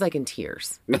Bryce is like in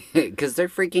tears. Because they're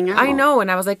freaking out. I know. And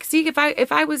I was like, see, if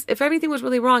everything was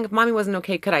really wrong, if mommy wasn't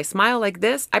okay, could I smile like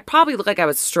this? I probably look like I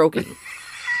was stroking.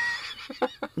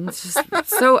 It's just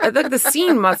so, like, the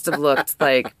scene must have looked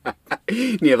like.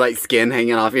 You have like skin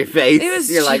hanging off your face.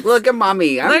 You're like, look at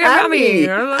mommy. I'm Look at mommy.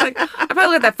 happy. I probably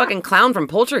look at that fucking clown from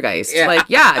Poltergeist. Yeah. Like,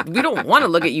 yeah, we don't want to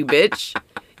look at you, bitch.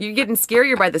 You're getting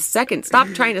scarier by the second. Stop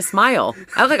trying to smile.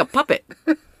 I look like a puppet.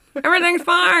 Everything's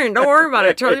fine. Don't worry about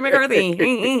it. Charlie McCarthy.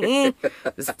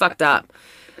 It's fucked up.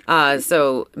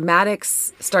 So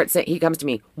Maddox starts saying, he comes to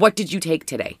me, what did you take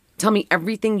today? Tell me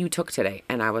everything you took today.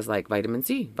 And I was like, vitamin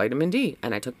C, vitamin D.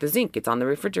 And I took the zinc. It's on the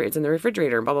refrigerator. It's in the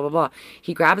refrigerator, blah, blah, blah, blah.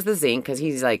 He grabs the zinc because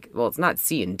he's like, well, it's not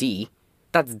C and D.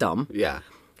 That's dumb. Yeah.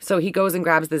 So he goes and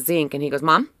grabs the zinc and he goes,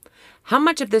 Mom, how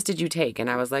much of this did you take? And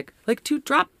I was like 2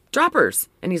 droppers.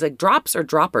 And he's like, drops or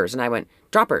droppers? And I went,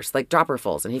 droppers, like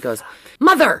dropperfuls. And he goes,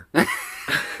 Mother!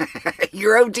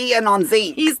 You're ODing on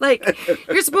zinc. He's like,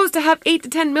 you're supposed to have 8 to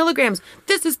 10 milligrams.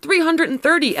 This is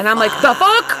 330. And I'm like, the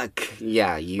fuck?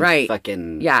 Yeah, you Right.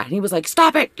 fucking... Yeah. And he was like,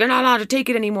 stop it. You're not allowed to take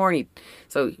it anymore.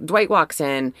 So Dwight walks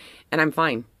in and I'm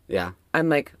fine. Yeah. I'm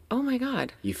like, oh my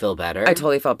God. You feel better? I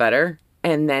totally felt better.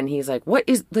 And then he's like, what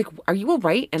is, like, are you all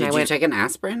right? And Did I you went, take an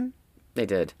aspirin? they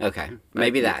did. Okay.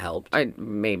 Maybe that helped.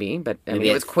 Maybe, but I Maybe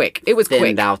mean, it was quick. It was thinned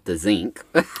quick. out the zinc.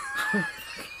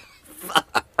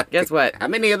 Guess what? How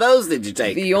many of those did you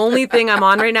take? The only thing I'm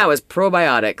on right now is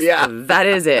probiotics. Yeah. That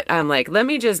is it. I'm like, let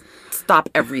me just stop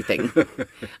everything.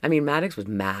 I mean, Maddox was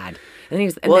mad. And then,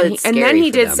 It's and then scary he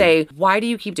for did them. say, why do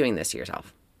you keep doing this to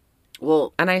yourself?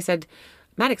 Well, And I said,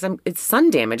 Maddox, it's sun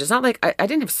damage. It's not like I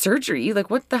didn't have surgery. Like,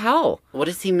 what the hell? what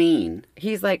does he mean?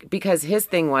 He's like, because his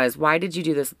thing was, why did you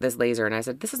do this laser? And I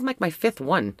said, this is like my 5th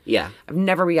one. Yeah. I've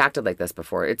never reacted like this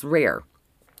before. It's rare.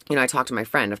 You know, I talked to my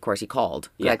friend. Of course, he called.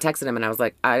 Yeah. I texted him and I was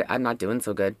like, I'm not doing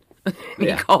so good. He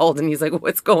Yeah. called and he's like,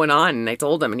 what's going on? And I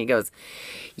told him and he goes,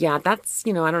 yeah, that's,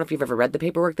 I don't know if you've ever read the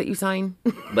paperwork that you sign.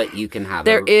 But you can have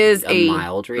There is a a-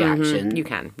 mild reaction. you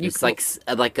can. You It's can-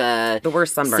 like a The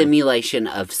worst sunburn. simulation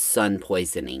of sun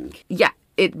poisoning. Yeah.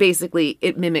 It basically,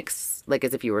 it mimics like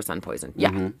as if you were sun poisoned.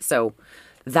 Yeah. So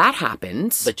that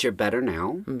happened. But you're better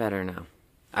now. I'm better now.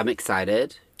 I'm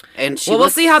excited. And she Well, we'll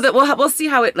looks- see how that we'll see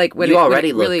how it like when You it, when already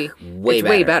it look really way it's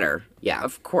way better. better. Yeah.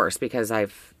 Of course, because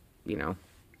I've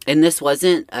And this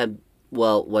wasn't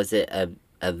was it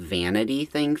a vanity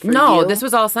thing for you? No, this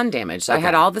was all sun damage. I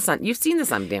had Okay. all the sun. You've seen the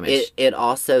sun damage. It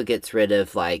also gets rid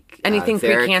of like Anything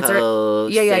precancer.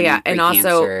 varicose Yeah. And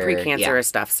also precancer. precancerous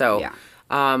stuff. So Yeah.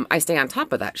 I stay on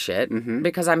top of that shit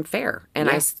because I'm fair. And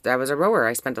I was a rower.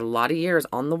 I spent a lot of years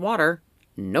on the water,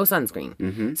 no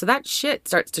sunscreen. So that shit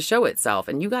starts to show itself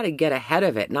and you got to get ahead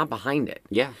of it, not behind it.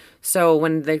 Yeah. So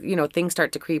when the things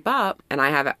start to creep up and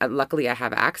luckily I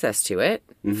have access to it,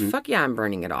 fuck yeah, I'm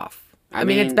burning it off. I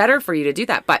mean, it's mean- better for you to do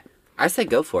that, but I say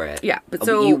go for it. Yeah, but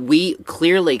so- we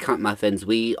clearly, Cunt Muffins,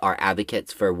 we are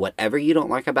advocates for whatever you don't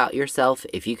like about yourself.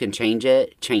 If you can change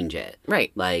it, change it.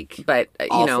 right. Like, But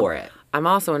all for it. I'm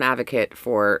also an advocate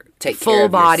for Take care full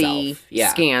of body yourself. Yeah.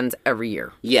 scans every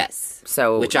year. Yes.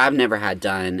 So Which I've never had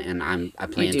done, and I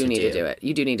plan you to do need to do it.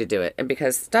 You do need to do it, and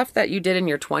because stuff that you did in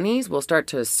your 20s will start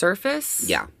to surface.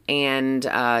 Yeah. And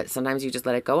sometimes you just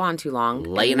let it go on too long.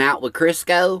 Laying out with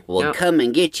Crisco will Yep. come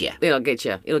and get you. It'll get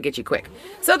you. It'll get you quick.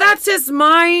 So that's just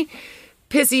my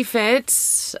pissy fit.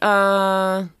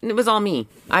 It was all me.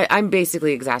 I'm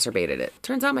basically exacerbated it.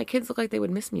 Turns out my kids look like they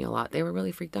would miss me a lot. They were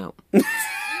really freaked out.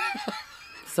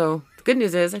 So the good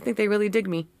news is I think they really dig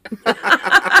me.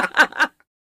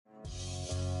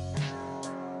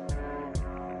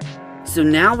 So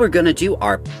now we're going to do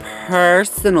our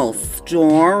personal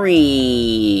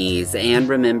stories. And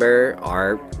remember,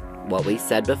 what we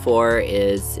said before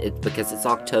is because it's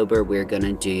October, we're going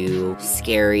to do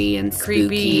scary and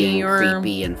spooky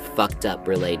creepy and fucked up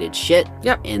related shit.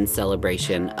 Yep. In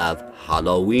celebration of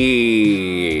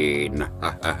Halloween.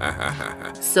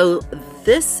 So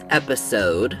this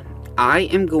episode, I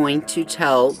am going to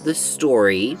tell the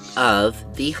story of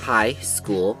the high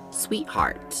school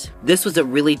sweetheart. This was a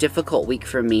really difficult week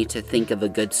for me to think of a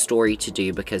good story to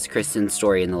do because Kristen's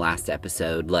story in the last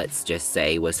episode, let's just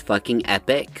say, was fucking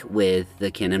epic with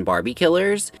the Ken and Barbie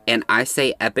killers. And I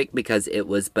say epic because it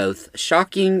was both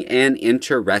shocking and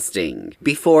interesting.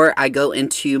 Before I go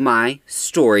into my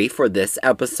story for this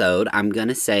episode, I'm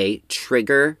gonna say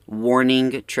trigger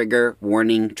warning, trigger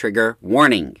warning, trigger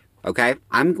warning. Okay?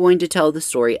 I'm going to tell the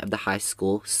story of the high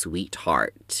school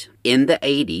sweetheart. In the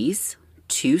 80s,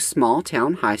 two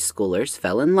small-town high schoolers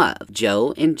fell in love.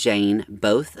 Joe and Jane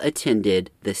both attended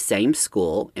the same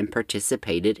school and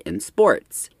participated in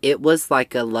sports. It was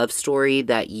like a love story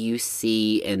that you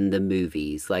see in the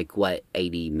movies, like what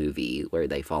 80 movie where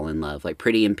they fall in love, like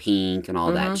Pretty in Pink and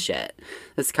all that shit.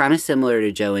 It's kind of similar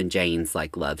to Joe and Jane's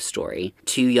like love story.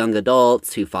 Two young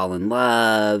adults who fall in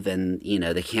love and, you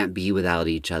know, they can't be without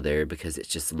each other because it's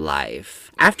just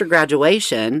life. After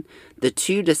graduation, the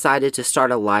two decided to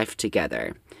start a life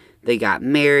together. They got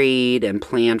married and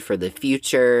planned for the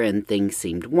future, and things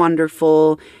seemed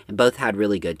wonderful, and both had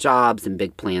really good jobs and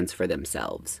big plans for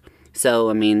themselves. So,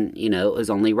 I mean, you know, it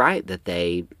was only right that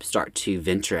they start to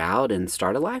venture out and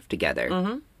start a life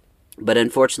together. But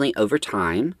unfortunately, over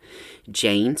time,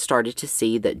 Jane started to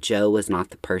see that Joe was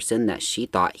not the person that she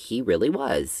thought he really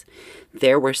was.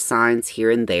 There were signs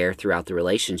here and there throughout the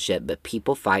relationship, but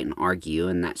people fight and argue,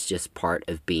 and that's just part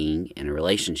of being in a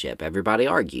relationship. Everybody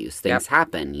argues. Things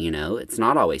happen, you know. It's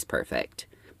not always perfect.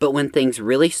 But when things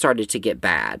really started to get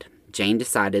bad, Jane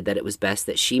decided that it was best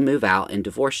that she move out and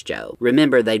divorce Joe.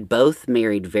 Remember, they'd both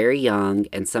married very young,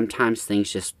 and sometimes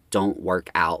things just don't work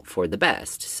out for the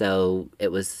best. So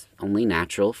it was only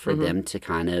natural for them to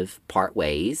kind of part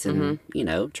ways and, you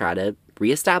know, try to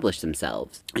reestablish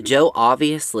themselves. Joe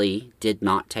obviously did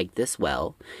not take this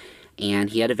well,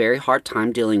 and he had a very hard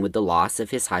time dealing with the loss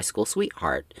of his high school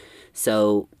sweetheart.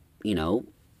 So, you know,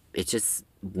 it's just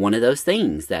one of those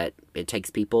things that it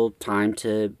takes people time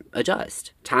to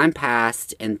adjust. Time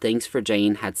passed, and things for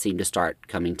Jane had seemed to start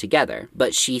coming together.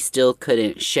 But she still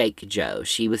couldn't shake Joe.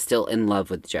 She was still in love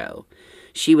with Joe.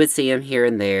 She would see him here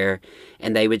and there,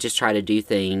 and they would just try to do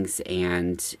things.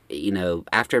 And, you know,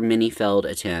 after many failed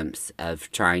attempts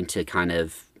of trying to kind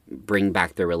of bring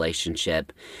back the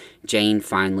relationship, Jane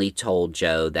finally told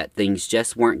Joe that things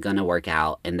just weren't going to work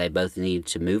out, and they both needed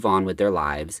to move on with their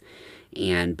lives.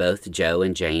 And both Joe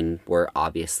and Jane were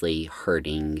obviously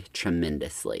hurting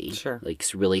tremendously. Sure. Like,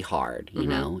 it's really hard, you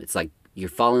know? It's like you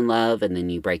fall in love and then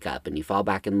you break up, and you fall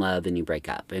back in love and you break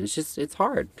up. And it's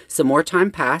hard. Some more time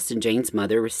passed, and Jane's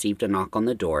mother received a knock on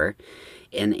the door,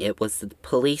 and it was the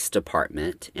police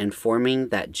department informing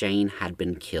that Jane had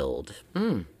been killed.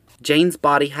 Jane's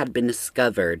body had been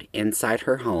discovered inside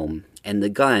her home, and the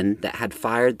gun that had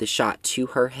fired the shot to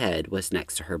her head was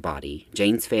next to her body.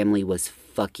 Jane's family was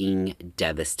fucking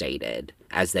devastated,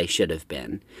 as they should have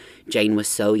been. Jane was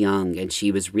so young, and she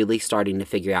was really starting to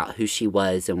figure out who she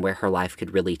was and where her life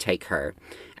could really take her.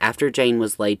 After Jane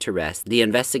was laid to rest, the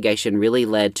investigation really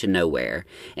led to nowhere.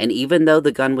 And even though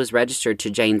the gun was registered to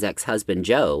Jane's ex-husband,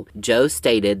 Joe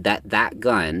stated that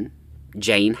gun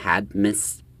Jane had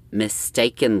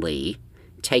mistakenly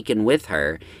taken with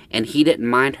her, and he didn't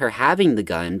mind her having the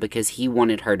gun because he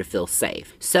wanted her to feel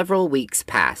safe. Several weeks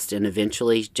passed, and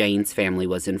eventually Jane's family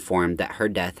was informed that her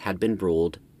death had been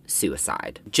ruled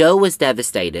suicide. Joe was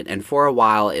devastated, and for a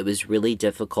while it was really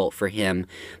difficult for him,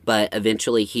 but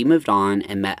eventually he moved on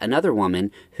and met another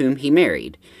woman whom he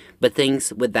married. But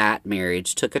things with that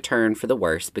marriage took a turn for the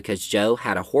worse because Joe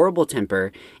had a horrible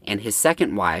temper, and his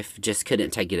second wife just couldn't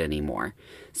take it anymore.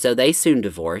 So they soon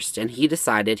divorced, and he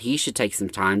decided he should take some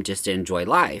time just to enjoy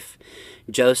life.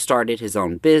 Joe started his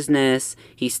own business.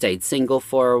 He stayed single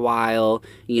for a while,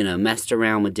 you know, messed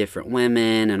around with different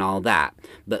women and all that.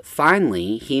 But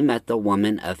finally, he met the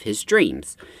woman of his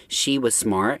dreams. She was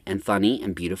smart and funny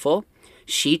and beautiful.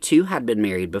 She too had been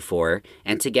married before,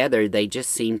 and together they just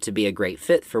seemed to be a great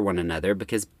fit for one another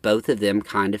because both of them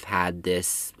kind of had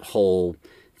this whole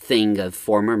thing of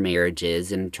former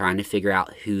marriages and trying to figure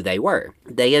out who they were.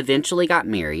 They eventually got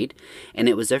married, and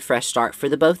it was a fresh start for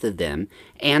the both of them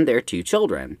and their two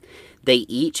children. They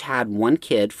each had one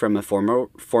kid from a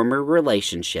former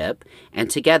relationship,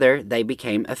 and together they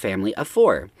became a family of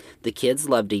 4. The kids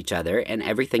loved each other, and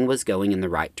everything was going in the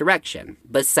right direction.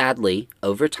 But sadly,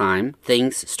 over time,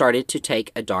 things started to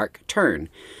take a dark turn.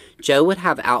 Joe would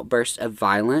have outbursts of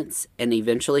violence and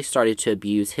eventually started to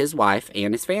abuse his wife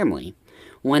and his family.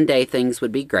 One day things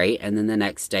would be great, and then the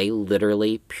next day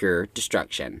literally pure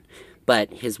destruction.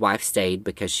 But his wife stayed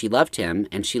because she loved him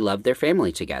and she loved their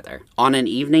family together. On an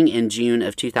evening in June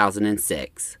of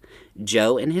 2006,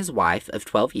 Joe and his wife of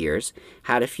 12 years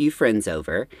had a few friends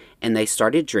over, and they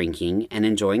started drinking and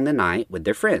enjoying the night with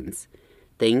their friends.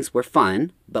 Things were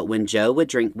fun, but when Joe would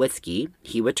drink whiskey,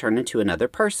 he would turn into another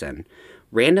person.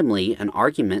 Randomly, an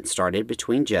argument started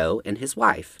between Joe and his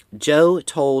wife. Joe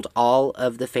told all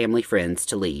of the family friends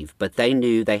to leave, but they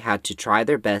knew they had to try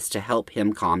their best to help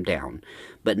him calm down.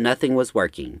 But nothing was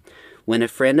working. When a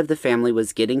friend of the family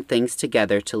was getting things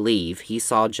together to leave, he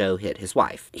saw Joe hit his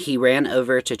wife. He ran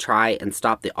over to try and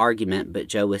stop the argument, but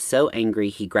Joe was so angry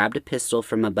he grabbed a pistol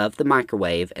from above the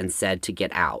microwave and said to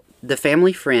get out. The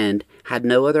family friend had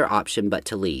no other option but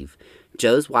to leave.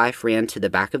 Joe's wife ran to the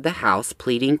back of the house,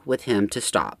 pleading with him to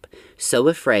stop. So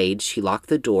afraid, she locked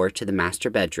the door to the master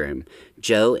bedroom.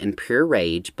 Joe, in pure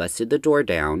rage, busted the door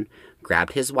down,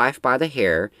 grabbed his wife by the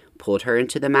hair, pulled her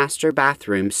into the master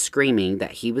bathroom, screaming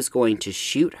that he was going to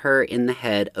shoot her in the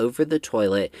head over the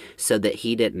toilet so that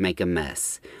he didn't make a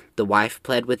mess. The wife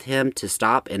pled with him to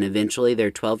stop, and eventually their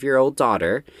 12-year-old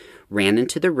daughter ran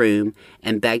into the room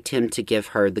and begged him to give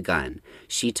her the gun.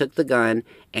 She took the gun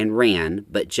and ran,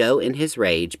 but Joe, in his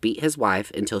rage, beat his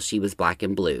wife until she was black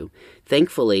and blue.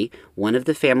 Thankfully, one of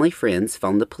the family friends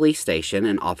phoned the police station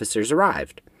and officers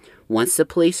arrived. Once the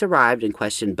police arrived and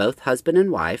questioned both husband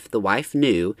and wife, the wife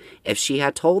knew if she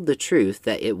had told the truth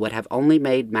that it would have only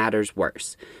made matters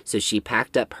worse. So she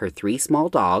packed up her 3 small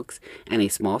dogs and a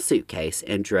small suitcase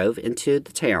and drove into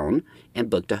the town and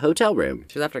booked a hotel room.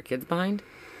 She left her kids behind?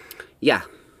 Yeah,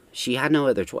 she had no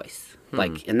other choice.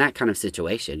 Like, in that kind of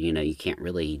situation, you can't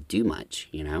really do much,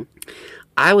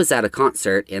 I was at a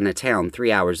concert in a town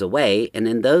 3 hours away, and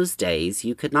in those days,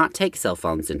 you could not take cell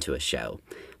phones into a show.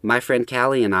 My friend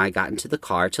Callie and I got into the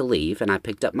car to leave, and I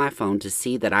picked up my phone to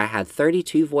see that I had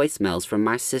 32 voicemails from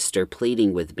my sister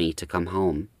pleading with me to come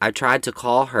home. I tried to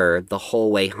call her the whole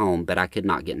way home, but I could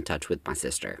not get in touch with my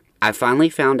sister. I finally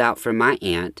found out from my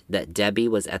aunt that Debbie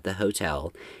was at the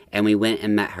hotel, and we went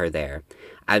and met her there.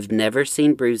 I've never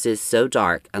seen bruises so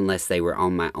dark unless they were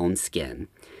on my own skin.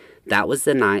 That was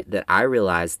the night that I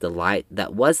realized the light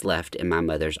that was left in my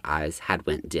mother's eyes had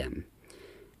went dim.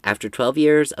 After 12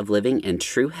 years of living in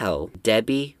true hell,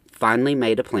 Debbie finally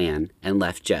made a plan and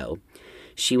left Joe.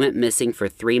 She went missing for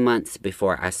 3 months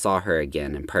before I saw her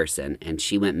again in person, and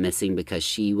she went missing because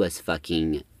she was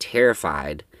fucking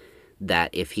terrified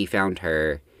that if he found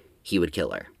her, he would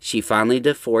kill her. She finally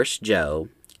divorced Joe,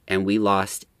 and we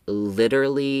lost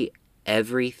literally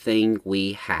everything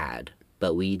we had,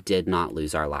 but we did not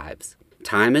lose our lives.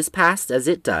 Time has passed as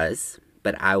it does,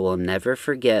 but I will never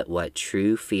forget what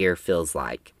true fear feels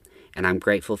like. And I'm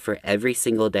grateful for every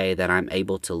single day that I'm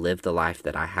able to live the life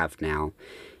that I have now.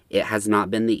 It has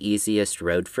not been the easiest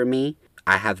road for me.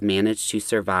 I have managed to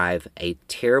survive a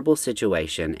terrible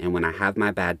situation, and when I have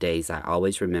my bad days, I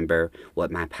always remember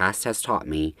what my past has taught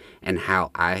me and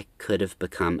how I could have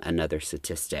become another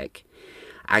statistic.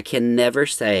 I can never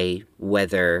say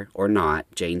whether or not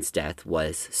Jane's death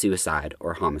was suicide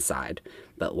or homicide,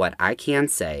 but what I can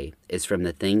say is from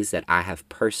the things that I have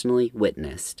personally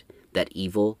witnessed that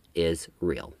evil is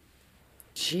real.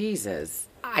 Jesus.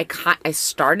 I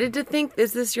started to think,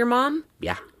 is this your mom?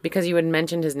 Yeah. Because you had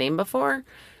mentioned his name before?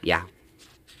 Yeah.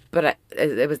 But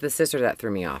it was the sister that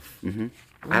threw me off. Mm-hmm.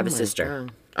 I have a sister.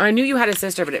 God. I knew you had a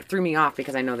sister, but it threw me off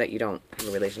because I know that you don't have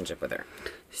a relationship with her.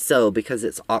 So, because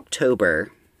it's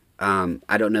October,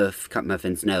 I don't know if Cup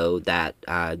Muffins know that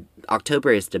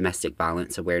October is Domestic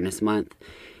Violence Awareness Month,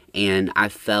 and I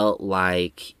felt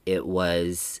like it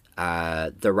was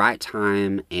the right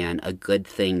time and a good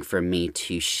thing for me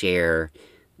to share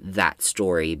that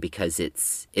story because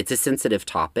it's a sensitive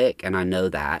topic, and I know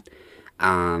that,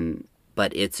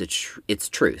 but it's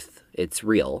truth. It's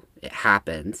real. It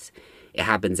happens. It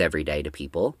happens every day to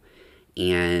people,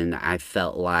 and I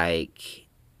felt like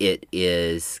it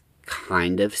is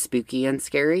kind of spooky and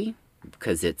scary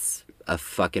because it's a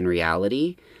fucking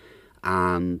reality.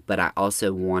 But I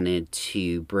also wanted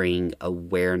to bring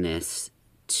awareness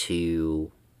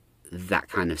to that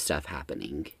kind of stuff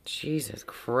happening. Jesus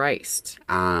Christ.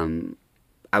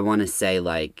 I want to say,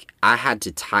 like, I had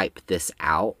to type this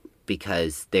out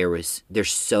because there's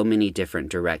so many different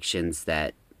directions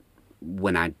that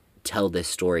when I tell this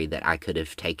story that I could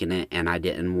have taken it, and I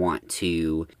didn't want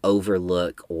to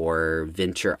overlook or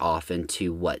venture off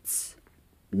into what's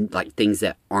like things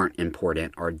that aren't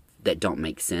important or that don't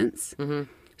make sense. Mm-hmm.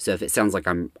 So if it sounds like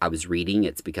I was reading,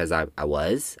 it's because I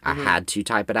was. Mm-hmm. I had to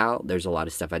type it out. There's a lot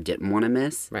of stuff I didn't want to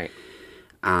miss. Right.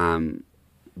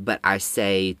 But I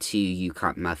say to you,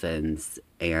 Cup Muffins,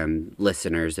 and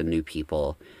listeners and new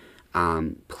people,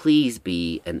 please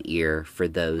be an ear for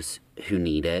those who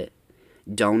need it.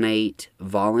 Donate,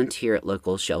 volunteer at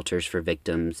local shelters for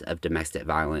victims of domestic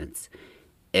violence.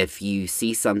 If you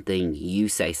see something, you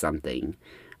say something.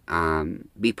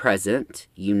 Be present.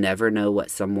 You never know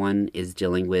what someone is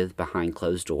dealing with behind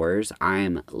closed doors. I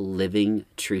am living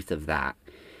truth of that.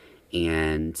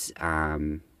 And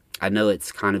I know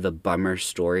it's kind of a bummer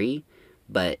story,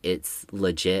 but it's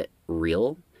legit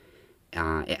real.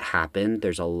 it happened.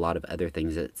 There's a lot of other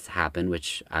things that's happened,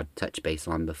 which I've touched base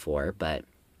on before, but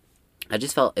I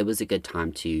just felt it was a good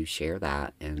time to share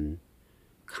that and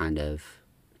kind of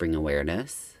bring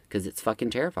awareness, because it's fucking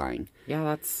terrifying. Yeah,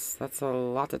 that's a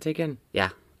lot to take in. Yeah.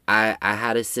 I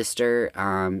had a sister.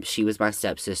 She was my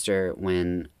stepsister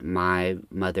when my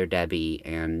mother, Debbie,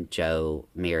 and Joe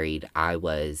married. I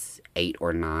was 8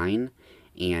 or 9,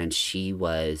 and she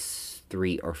was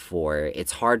 3 or 4.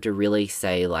 It's hard to really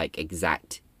say, like,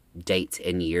 exact dates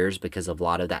and years because of a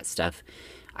lot of that stuff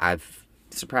I've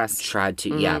suppressed. Tried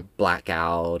to, black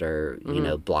out or, you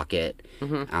know, block it,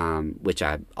 which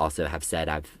I also have said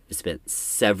I've spent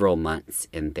several months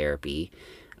in therapy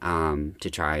to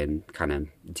try and kind of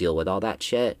deal with all that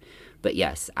shit. But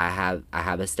yes, I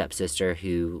have a stepsister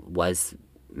who was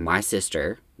my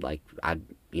sister. Like, I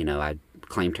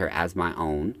claimed her as my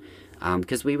own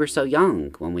because we were so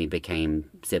young when we became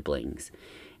siblings.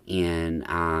 And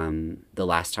the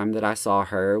last time that I saw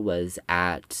her was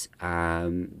at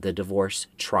the divorce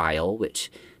trial,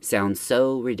 which sounds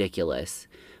so ridiculous,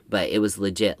 but it was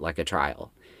legit like a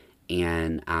trial.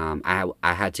 And I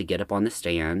had to get up on the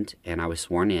stand, and I was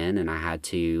sworn in, and I had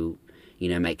to,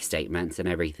 make statements and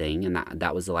everything. And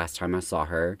that was the last time I saw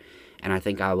her. And I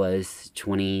think I was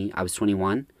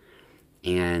 21.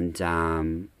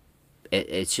 And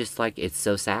it's just like, it's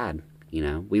so sad.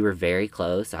 We were very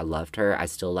close. I loved her. I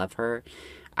still love her.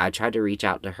 I tried to reach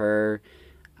out to her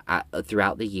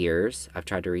throughout the years. I've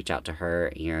tried to reach out to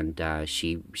her, and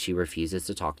she refuses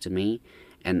to talk to me.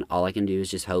 And all I can do is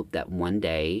just hope that one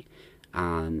day,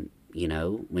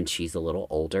 when she's a little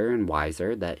older and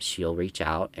wiser, that she'll reach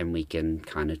out and we can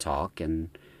kind of talk and,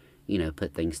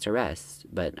 put things to rest.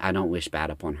 But I don't wish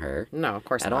bad upon her. No, of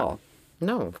course not. At all.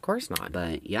 No, of course not.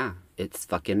 But yeah, it's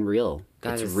fucking real.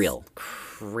 It's real.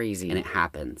 Crazy. And it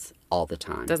happens all the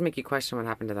time. It does make you question what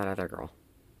happened to that other girl.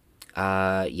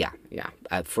 Yeah. Yeah.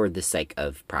 For the sake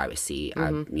of privacy,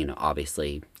 I,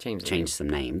 obviously changed some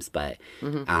names, but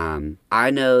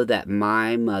I know that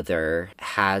my mother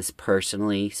has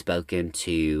personally spoken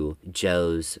to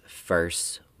Joe's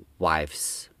first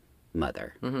wife's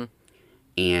mother.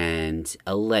 And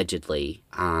allegedly,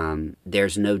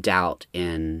 there's no doubt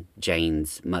in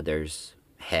Jane's mother's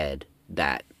head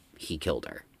that he killed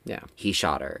her. Yeah. He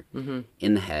shot her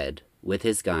in the head with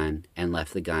his gun and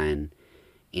left the gun.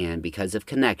 And because of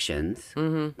connections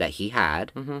that he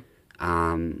had,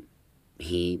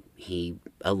 he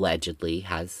allegedly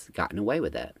has gotten away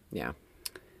with it. Yeah.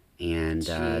 And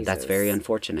that's very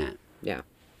unfortunate. Yeah.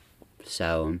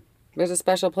 So. There's a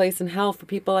special place in hell for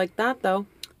people like that, though.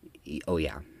 Oh,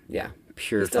 yeah. Yeah.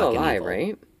 Pure He's still fucking alive, evil.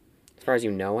 right? As far as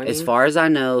you know, I mean? As far as I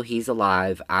know, he's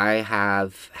alive. I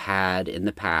have had in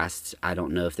the past, I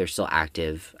don't know if they're still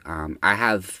active. I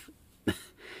have,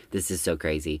 this is so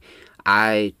crazy.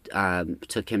 I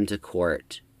took him to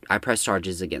court. I pressed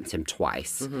charges against him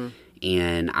twice.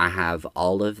 And I have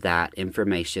all of that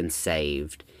information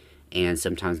saved. And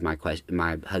sometimes my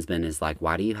husband is like,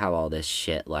 why do you have all this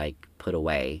shit, like, put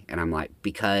away? And I'm like,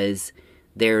 because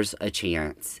there's a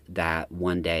chance that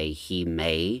one day he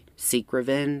may seek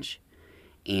revenge.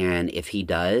 And if he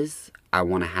does, I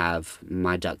want to have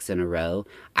my ducks in a row.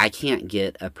 I can't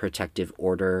get a protective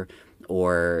order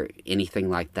or anything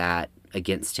like that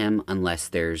against him unless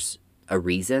there's a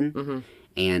reason.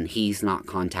 And he's not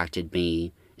contacted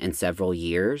me in several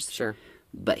years. Sure.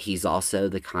 But he's also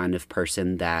the kind of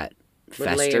person that Would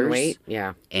festers. lay in wait.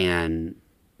 Yeah. And,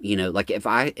 like if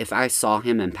I saw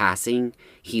him in passing,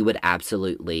 he would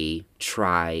absolutely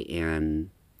try and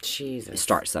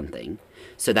start something.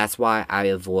 So that's why I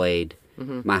avoid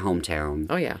my hometown.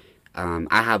 Oh, yeah.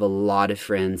 I have a lot of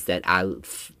friends that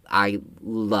I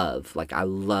love. Like, I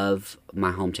love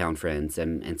my hometown friends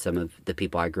and some of the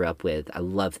people I grew up with. I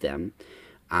love them.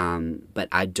 But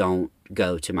I don't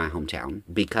go to my hometown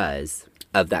because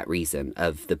of that reason,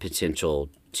 of the potential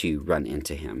to run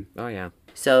into him. Oh, yeah.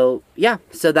 So, yeah.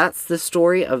 So that's the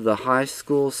story of the high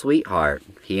school sweetheart.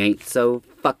 He ain't so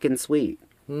fucking sweet.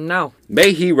 No.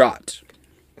 May he rot.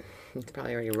 He's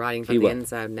probably already rotting from the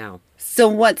inside now. So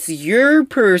what's your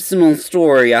personal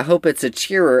story? I hope it's a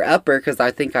cheerer upper, because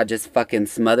I think I just fucking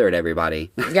smothered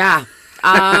everybody. Yeah.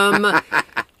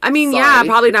 I mean, Sorry. yeah,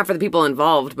 probably not for the people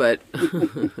involved, but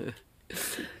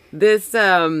this,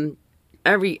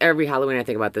 every Halloween I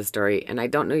think about this story, and I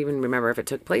don't even remember if it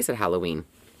took place at Halloween,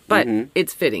 but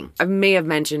it's fitting. I may have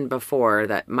mentioned before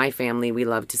that my family, we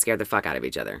love to scare the fuck out of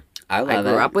each other. I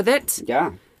grew up with it.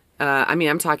 Yeah. I mean,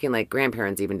 I'm talking like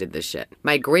grandparents even did this shit.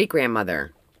 My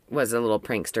great-grandmother was a little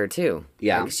prankster too.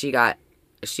 Yeah. Like she got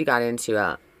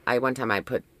into one time I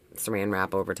put saran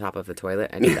wrap over top of the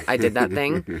toilet. I did that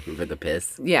thing. For the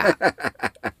piss. Yeah.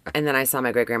 And then I saw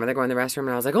my great-grandmother go in the restroom,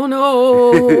 and I was like, oh,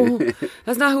 no.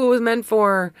 That's not who it was meant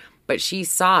for. But she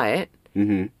saw it,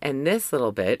 and this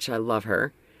little bitch, I love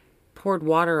her, poured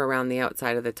water around the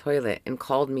outside of the toilet and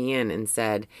called me in and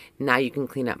said, now you can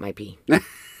clean up my pee.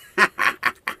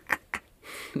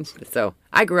 So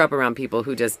I grew up around people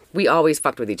who we always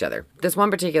fucked with each other. This one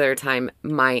particular time,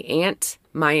 my Aunt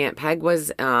Peg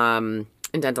was in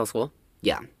dental school.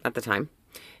 Yeah. At the time.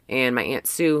 And my Aunt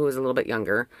Sue, who was a little bit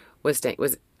younger, was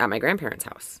at my grandparents'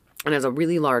 house. And it was a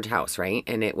really large house, right?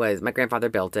 And it was, my grandfather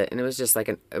built it, and it was just like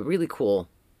a really cool,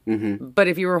 but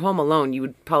if you were home alone, you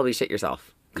would probably shit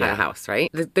yourself kind of house,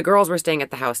 right? The girls were staying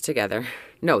at the house together.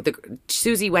 No,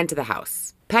 Susie went to the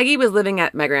house. Peggy was living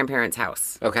at my grandparents'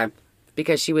 house. Okay.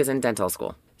 Because she was in dental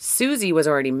school. Susie was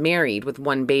already married with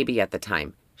one baby at the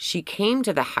time. She came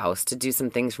to the house to do some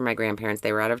things for my grandparents.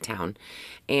 They were out of town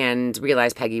and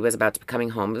realized Peggy was about to be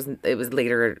coming home. It was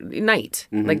later at night,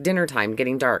 like dinner time,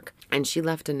 getting dark. And she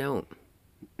left a note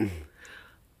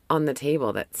on the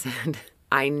table that said,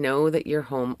 I know that you're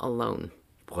home alone.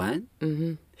 What?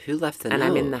 Mm-hmm. Who left the note? And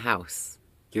I'm in the house.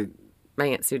 My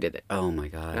Aunt Sue did it. Oh, my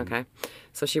God. Okay.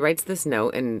 So she writes this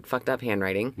note in fucked up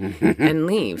handwriting and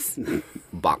leaves.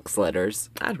 Box letters.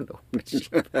 I don't know.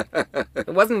 It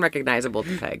wasn't recognizable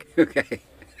to Peg. Okay.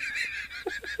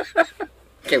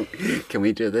 Can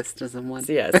we do this to someone?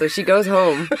 So, yeah. So she goes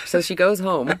home.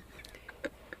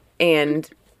 And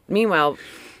meanwhile,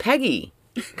 Peggy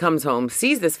comes home,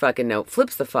 sees this fucking note,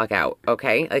 flips the fuck out,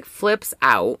 okay? Like, flips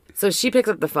out. So she picks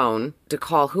up the phone to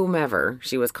call whomever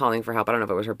she was calling for help. I don't know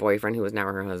if it was her boyfriend who was now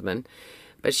her husband.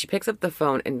 But she picks up the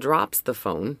phone and drops the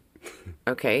phone,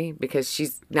 okay? Because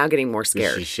she's now getting more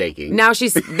scared. She's shaking. Now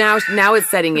it's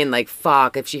setting in like,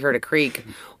 fuck, if she heard a creak,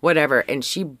 whatever. And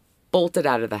she bolted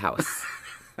out of the house.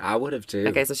 I would have too.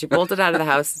 Okay, so she bolted out of the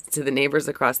house to the neighbors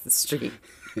across the street.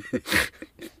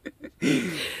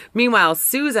 Meanwhile,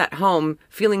 Sue's at home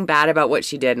feeling bad about what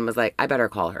she did and was like, I better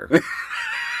call her.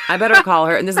 I better call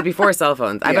her. And this is before cell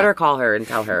phones. I better call her and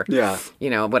tell her,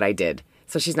 what I did.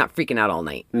 So she's not freaking out all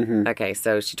night. Okay,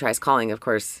 so she tries calling. Of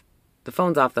course, the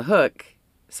phone's off the hook.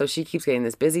 So she keeps getting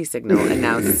this busy signal. And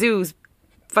now Sue's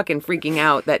fucking freaking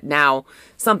out that now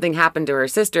something happened to her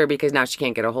sister because now she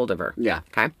can't get a hold of her. Yeah.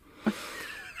 Okay.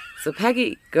 So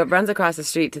Peggy runs across the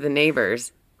street to the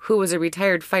neighbors, who was a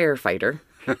retired firefighter.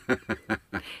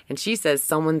 And she says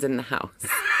someone's in the house.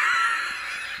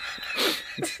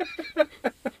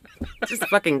 Just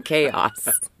fucking chaos.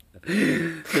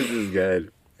 This is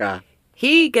good. Yeah.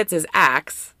 He gets his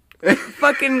axe,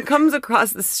 fucking comes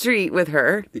across the street with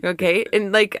her, okay?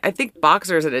 And like, I think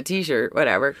boxers and a t-shirt,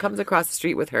 whatever, comes across the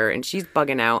street with her and she's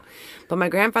bugging out. But my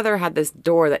grandfather had this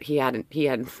door that he had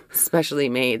specially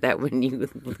made that when you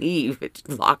leave, it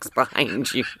locks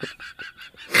behind you.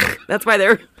 That's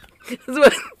why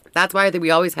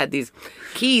we always had these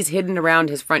keys hidden around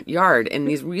his front yard in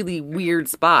these really weird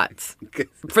spots.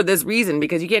 For this reason,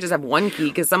 because you can't just have one key,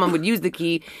 because someone would use the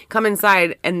key, come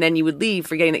inside, and then you would leave,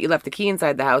 forgetting that you left the key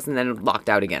inside the house, and then locked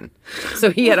out again.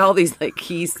 So he had all these like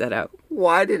keys set out.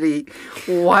 Why did he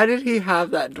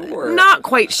have that door? Not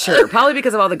quite sure. Probably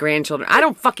because of all the grandchildren. I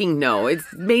don't fucking know. It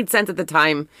made sense at the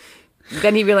time.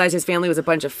 Then he realized his family was a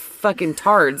bunch of fucking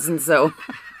tards, and so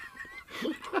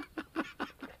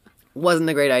wasn't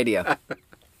a great idea.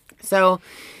 So,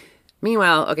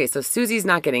 meanwhile, okay, so Susie's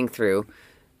not getting through.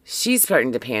 She's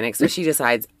starting to panic, so she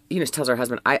decides, she tells her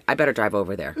husband, I better drive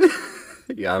over there.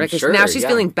 Yeah, I'm right? sure. Now she's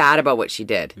feeling bad about what she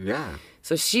did. Yeah.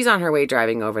 So she's on her way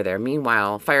driving over there.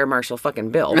 Meanwhile, Fire Marshal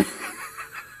fucking Bill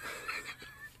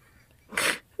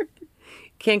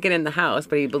can't get in the house,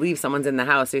 but he believes someone's in the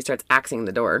house, so he starts axing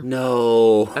the door.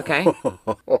 No. Okay?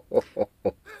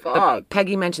 Fuck.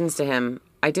 Peggy mentions to him,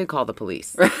 I did call the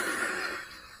police.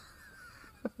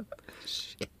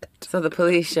 Shit. So the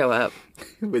police show up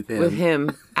With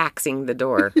him axing the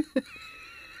door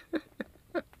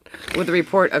with a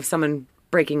report of someone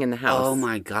breaking in the house. Oh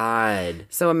my God.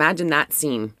 So imagine that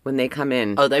scene when they come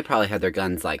in. Oh, they probably had their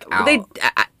guns like out.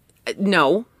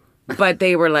 No, but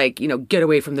they were like, get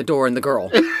away from the door and the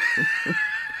girl.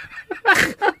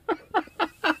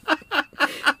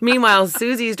 Meanwhile,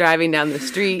 Susie's driving down the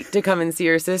street to come and see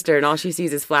her sister, and all she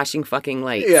sees is flashing fucking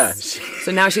lights. Yeah.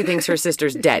 So now she thinks her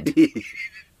sister's dead.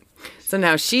 So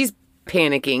now she's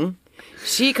panicking.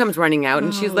 She comes running out,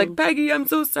 and she's like, Peggy, I'm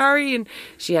so sorry. And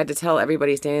she had to tell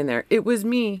everybody standing there, it was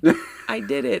me. I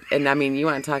did it. And, I mean, you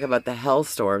want to talk about the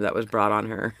hellstorm that was brought on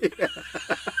her. Yeah.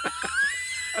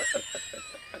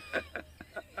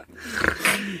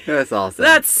 That's awesome.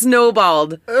 That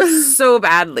snowballed so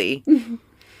badly.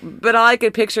 But all I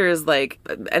could picture is like,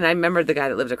 and I remember the guy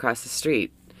that lived across the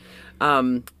street.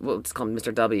 Well, let's call him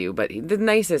Mr. W, but the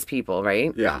nicest people,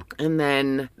 right? Yeah. And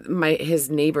then his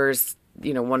neighbors,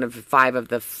 one of 5 of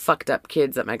the fucked up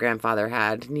kids that my grandfather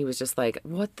had, and he was just like,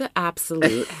 "What the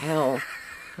absolute hell?"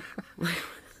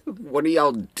 What are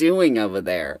y'all doing over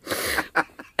there?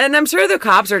 And I'm sure the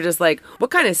cops are just like,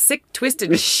 "What kind of sick,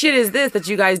 twisted shit is this that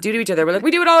you guys do to each other?" We're like,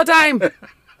 "We do it all the time.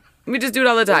 We just do it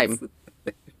all the time.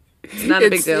 It's not a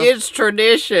big deal. It's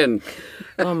tradition."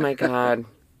 Oh my God.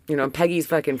 Peggy's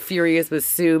fucking furious with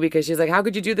Sue because she's like, "How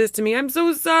could you do this to me? I'm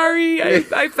so sorry.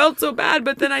 I felt so bad,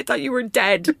 but then I thought you were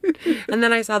dead. And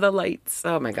then I saw the lights."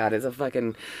 Oh my God, it's a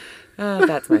fucking...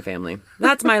 that's my family.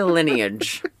 That's my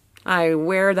lineage. I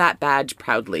wear that badge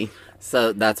proudly.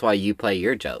 So that's why you play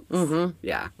your jokes. Mm-hmm.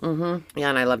 Yeah. Mm-hmm. Yeah,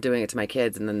 and I love doing it to my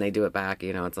kids, and then they do it back.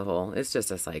 It's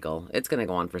just a cycle. It's going to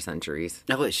go on for centuries.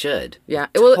 No, it should. Yeah,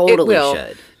 it totally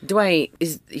should. Dwight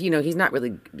is, he's not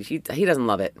really, he doesn't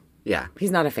love it. Yeah. He's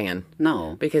not a fan.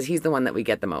 No. Because he's the one that we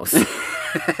get the most.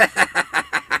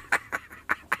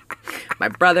 My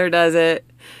brother does it.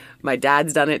 My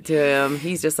dad's done it to him.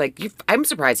 He's just like, I'm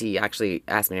surprised he actually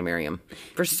asked me to marry him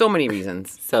for so many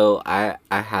reasons. So I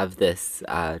have this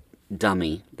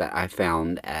dummy that I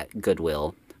found at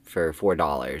Goodwill for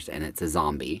 $4, and it's a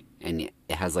zombie, and it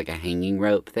has like a hanging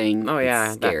rope thing. Oh, yeah,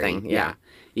 it's scary. that thing. Yeah.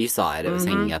 You saw it. It was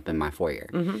Mm-hmm. hanging up in my foyer.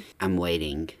 Mm-hmm. I'm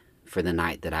waiting for the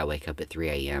night that I wake up at 3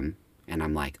 a.m. and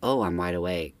I'm like, oh, I'm wide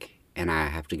awake, and I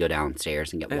have to go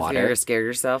downstairs and get water. You're scared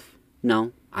yourself?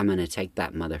 No, I'm going to take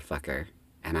that motherfucker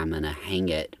and I'm going to hang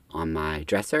it on my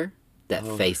dresser that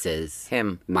faces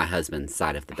him, my husband's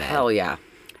side of the bed. Hell yeah.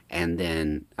 And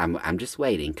then I'm just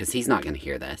waiting because he's not going to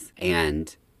hear this.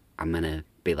 And I'm going to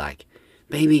be like,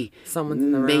 baby, someone's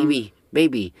in the room.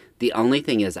 Baby. The only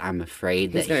thing is I'm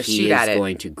afraid that he is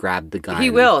going to grab the gun.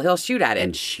 He will. He'll shoot at it.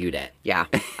 And shoot it. Yeah.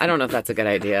 I don't know if that's a good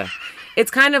idea.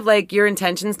 It's kind of like your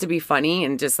intentions to be funny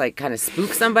and just like kind of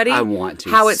spook somebody. I want to.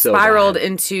 How it so spiraled bad.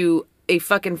 into a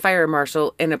fucking fire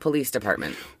marshal in a police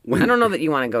department. I don't know that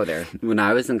you want to go there. When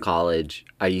I was in college,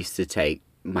 I used to take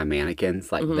my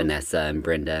mannequins like Vanessa and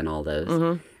Brenda and all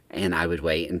those. And I would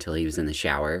wait until he was in the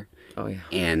shower. Oh, yeah.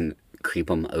 And creep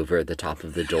him over the top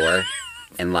of the door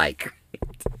and like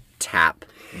tap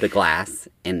the glass.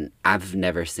 And I've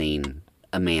never seen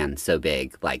a man so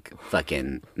big like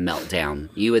fucking melt down.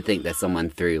 You would think that someone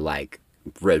threw like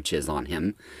roaches on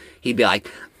him. He'd be like,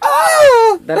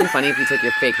 "Oh!" That'd be funny if you took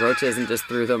your fake roaches and just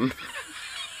threw them.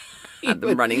 Had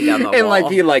them running down the wall. And like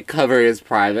he'd like cover his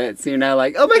privates,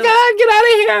 like, "Oh my God, get out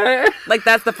of here!" Like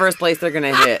that's the first place they're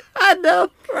gonna hit. I know.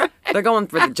 Right? They're going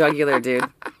for the jugular, dude.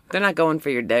 They're not going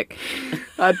for your dick.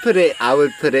 I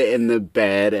would put it in the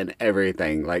bed and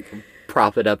everything, like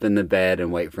prop it up in the bed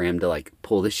and wait for him to like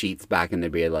pull the sheets back and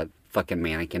there'd be like fucking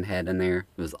mannequin head in there.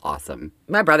 It was awesome.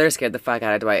 My brother scared the fuck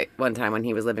out of Dwight one time when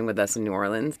he was living with us in New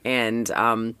Orleans, and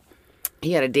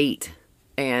he had a date,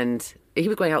 and he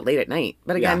was going out late at night.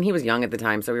 But again, he was young at the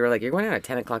time, so we were like, "You're going out at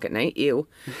 10 o'clock at night? Ew."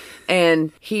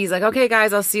 And he's like, "Okay,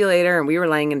 guys, I'll see you later." And we were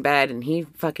laying in bed, and he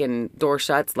fucking door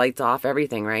shuts, lights off,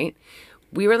 everything, right?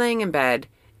 We were laying in bed,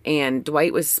 and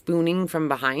Dwight was spooning from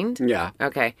behind. Yeah.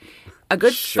 Okay. A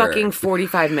good Sure. fucking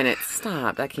 45 minutes.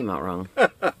 Stop. That came out wrong.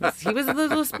 He was a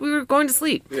little, we were going to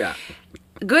sleep. Yeah.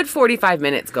 A good 45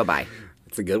 minutes go by.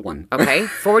 It's a good one. Okay?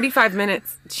 45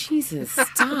 minutes. Jesus,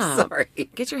 stop. Sorry.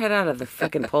 Get your head out of the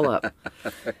fucking pull-up.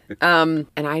 And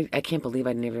I can't believe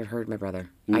I never heard my brother.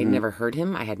 I never heard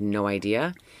him. I had no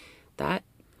idea. That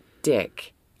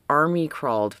dick army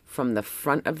crawled from the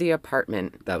front of the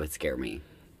apartment. That would scare me.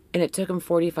 And it took him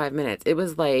 45 minutes. It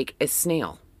was like a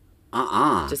snail.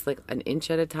 Just like an inch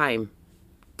at a time.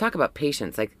 Talk about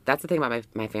patience. Like, that's the thing about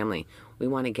my family. We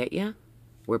want to get you.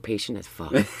 We're patient as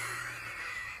fuck.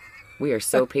 We are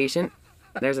so patient.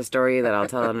 There's a story that I'll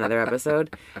tell in another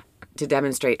episode to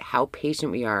demonstrate how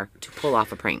patient we are to pull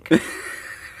off a prank.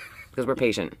 Because we're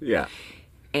patient. Yeah.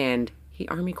 And he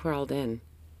army crawled in,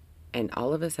 and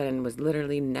all of a sudden was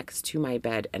literally next to my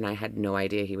bed, and I had no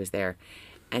idea he was there.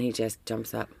 And he just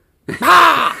jumps up.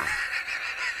 Ah!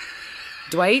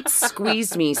 Dwight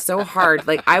squeezed me so hard,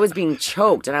 like I was being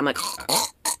choked, and I'm like,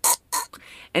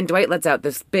 and Dwight lets out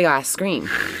this big ass scream.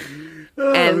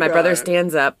 And my brother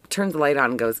stands up, turns the light on,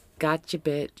 and goes, "Gotcha,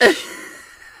 bitch."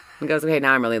 And goes, "Okay,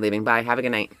 now I'm really leaving. Bye. Have a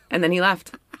good night." And then he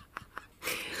left.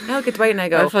 I look at Dwight and I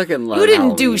go, I fucking love "You didn't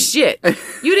Halloween. do shit.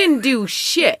 You didn't do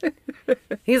shit."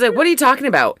 He's like, "What are you talking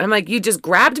about?" I'm like, "You just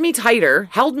grabbed me tighter,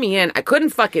 held me in. I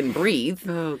couldn't fucking breathe.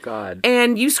 Oh God.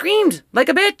 And you screamed like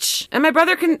a bitch. And my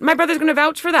brother's gonna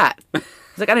vouch for that."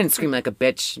 like, I didn't scream like a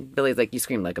bitch. Billy's like, you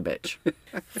screamed like a bitch.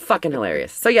 Fucking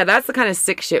hilarious. So yeah, that's the kind of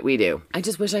sick shit we do. I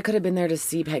just wish I could have been there to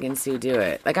see Peg and Sue do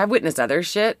it. Like, I've witnessed other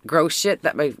shit, gross shit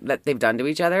that they've done to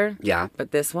each other. Yeah.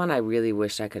 But this one, I really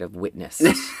wish I could have witnessed.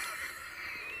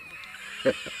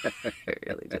 I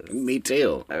really just... Me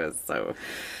too. I was so...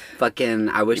 Fucking,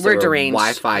 I wish We're there were deranged.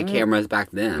 Wi-Fi cameras back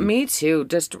then. Me too.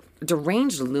 Just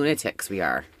deranged lunatics we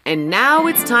are. And now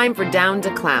it's time for Down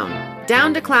to Clown.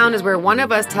 Down to Clown is where one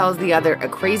of us tells the other a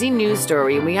crazy news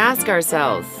story and we ask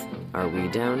ourselves, are we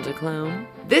down to clown?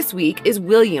 This week is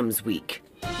William's week.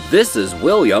 This is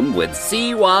William with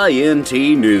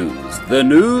CYNT News. The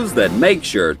news that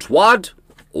makes your twat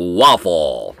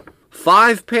waffle.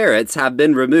 5 parrots have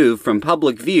been removed from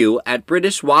public view at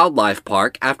British Wildlife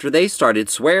Park after they started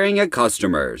swearing at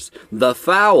customers. The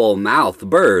foul-mouthed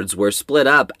birds were split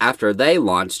up after they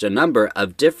launched a number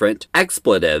of different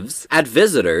expletives at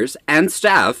visitors and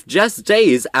staff just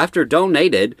days after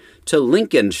donated to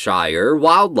Lincolnshire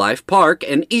Wildlife Park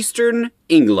in eastern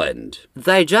England.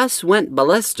 They just went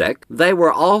ballistic. They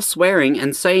were all swearing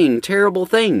and saying terrible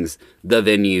things, the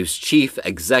venue's chief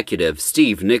executive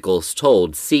Steve Nichols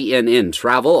told CNN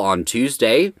Travel on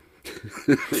Tuesday.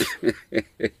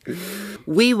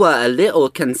 We were a little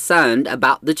concerned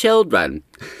about the children.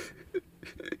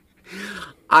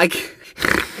 I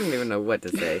don't even know what to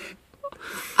say.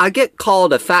 I get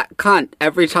called a fat cunt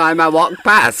every time I walk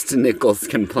past, Nichols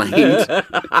complained.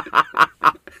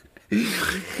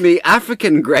 The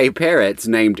African gray parrots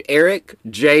named Eric,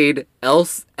 Jade,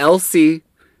 Elsie,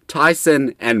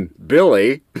 Tyson, and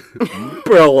Billy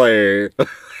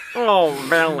Oh,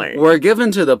 Billy. were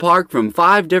given to the park from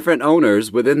 5 different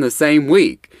owners within the same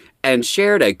week and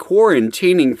shared a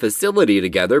quarantining facility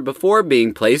together before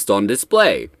being placed on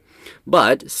display.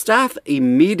 But staff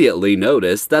immediately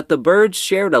noticed that the birds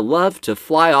shared a love to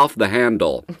fly off the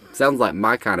handle. Sounds like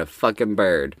my kind of fucking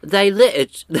bird. They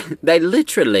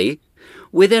literally,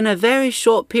 within a very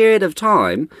short period of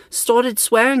time, started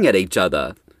swearing at each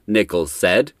other, Nichols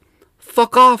said.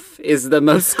 Fuck off is the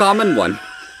most common one,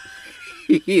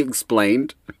 he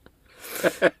explained.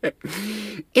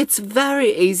 It's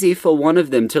very easy for one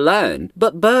of them to learn,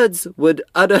 but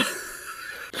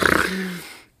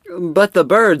the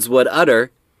birds would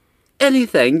utter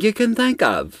anything you can think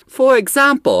of. For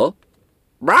example,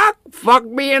 Brock, fuck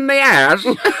me in the ass.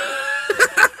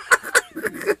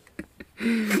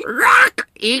 Rock,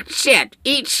 eat shit,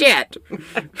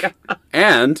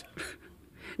 and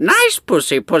nice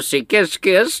pussy, pussy, kiss,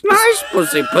 kiss, nice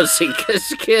pussy, pussy,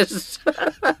 kiss, kiss.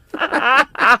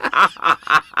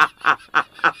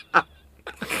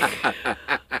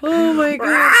 Oh my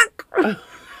God.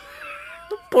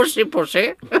 Pussy,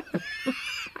 pussy.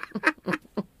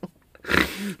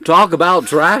 Talk about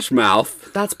trash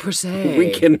mouth. That's per se.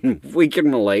 We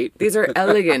can relate. These are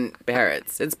elegant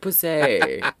parrots. It's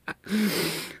pussy.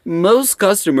 Most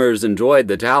customers enjoyed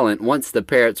the talent once the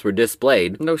parrots were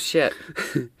displayed. No shit.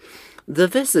 The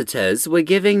visitors were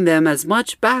giving them as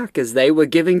much back as they were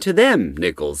giving to them,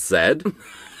 Nichols said.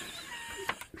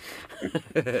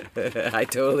 I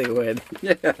totally would.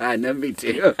 I know, me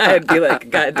too. I'd be like a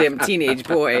goddamn teenage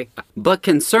boy. But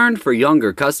concern for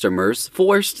younger customers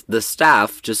forced the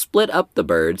staff to split up the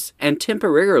birds and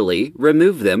temporarily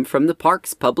remove them from the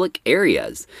park's public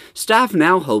areas. Staff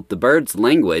now hope the birds'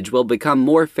 language will become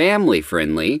more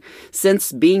family-friendly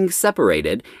since being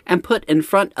separated and put in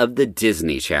front of the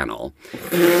Disney Channel.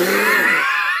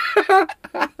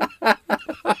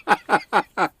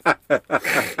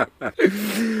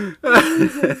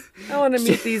 I want to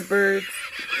meet these birds.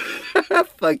 I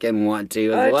fucking want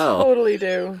to as well. I totally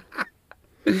do.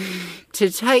 To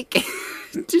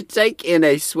take in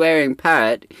a swearing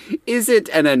parrot isn't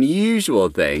an unusual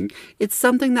thing. It's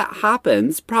something that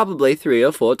happens probably 3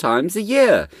 or 4 times a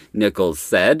year, Nichols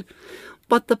said.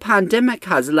 But the pandemic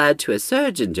has led to a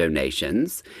surge in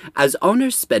donations as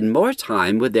owners spend more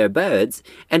time with their birds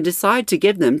and decide to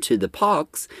give them to the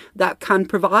parks that can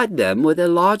provide them with a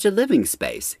larger living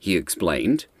space, he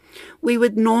explained. We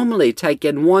would normally take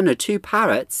in 1 or 2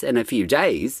 parrots in a few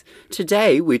days.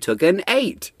 Today we took in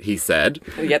 8, he said.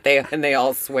 Yet they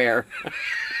all swear.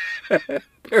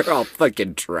 They're all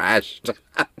fucking trashed.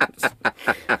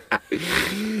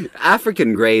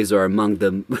 African greys are among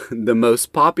the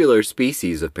most popular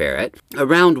species of parrot.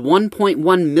 Around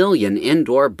 1.1 million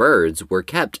indoor birds were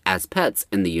kept as pets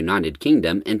in the United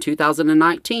Kingdom in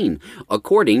 2019,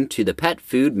 according to the Pet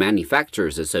Food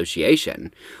Manufacturers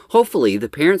Association. Hopefully, the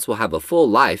parents will have a full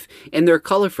life in their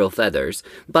colorful feathers,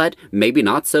 but maybe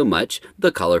not so much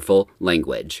the colorful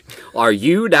language. Are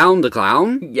you down to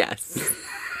clown? Yes.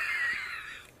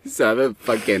 So I'm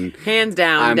fucking Hands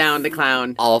down, I'm down to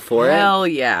clown. all for it. Hell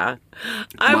yeah.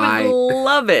 I would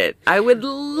love it. I would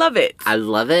love it. I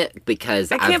love it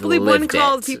because I can't I've believe one lived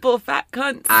called it. people fat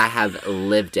cunts. I have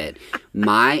lived it.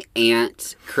 My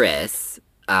Aunt Chris,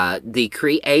 the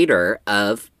creator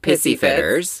of Pissy Pissy Fits.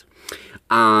 Fitters,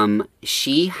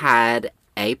 she had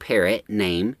a parrot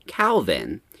named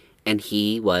Calvin, and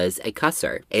he was a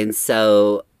cusser. And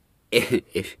so,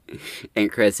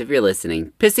 Aunt Chris, if you're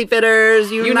listening, Pissy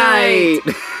Fitters, unite!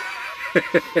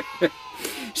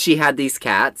 She had these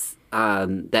cats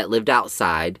that lived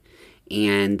outside,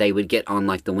 and they would get on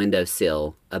like the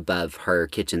windowsill above her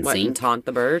kitchen What, and sink. taunt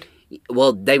the bird?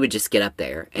 Well, they would just get up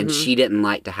there, and she didn't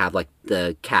like to have like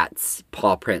the cat's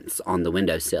paw prints on the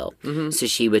windowsill. So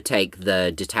she would take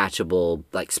the detachable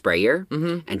like sprayer,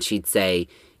 and she'd say,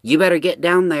 "You better get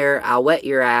down there. I'll wet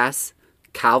your ass."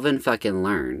 Calvin fucking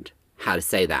learned how to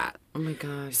say that. Oh my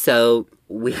gosh. So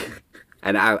we,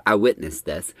 and I witnessed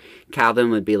this. Calvin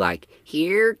would be like,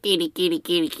 "Here, kitty, kitty,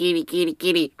 kitty, kitty, kitty,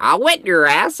 kitty. I'll wet your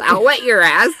ass. I'll wet your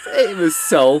ass." It was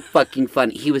so fucking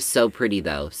funny. He was so pretty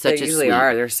though. Such They a usually sweet.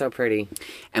 are. They're so pretty.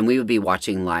 And we would be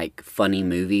watching like funny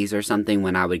movies or something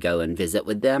when I would go and visit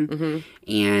with them.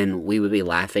 And we would be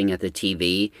laughing at the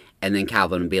TV. And then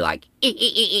Calvin would be like, in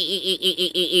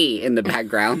the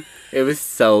background. It was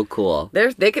so cool.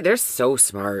 They're so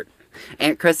smart.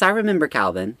 And Chris, I remember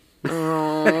Calvin.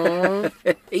 Aww.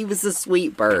 He was a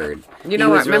sweet bird. You know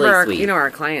He what? was Remember, really sweet.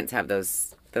 our clients have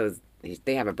those.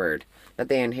 They have a bird that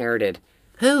they inherited.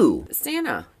 Who?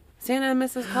 Santa and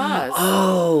Mrs. Claus.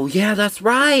 Oh, yeah, that's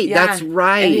right. Yeah. That's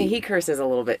right. And he curses a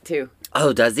little bit too.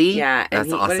 Oh, does he? Yeah. And That's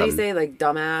he, awesome. what did he say? Like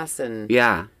dumbass and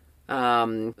Yeah.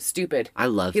 stupid. I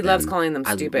love He them. loves calling them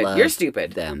I stupid. love You're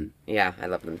stupid. them. Yeah, I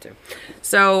love them too.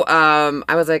 So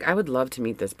I was like, I would love to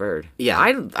meet this bird. Yeah.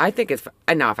 I think it's.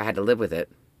 I know if I had to live with it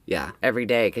Yeah. every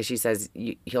day, because she says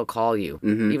he'll call you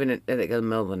even in the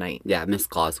middle of the night. Yeah, Miss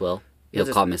Claus will. He'll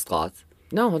just- call Miss Claus.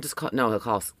 No, he'll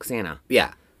call Santa.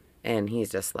 Yeah. And he's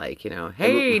just like,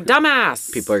 hey,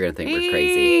 dumbass. People are going to think we're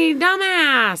crazy. Hey,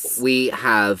 dumbass. We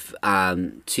have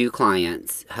two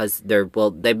clients.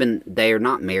 They are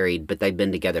not married, but they've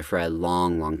been together for a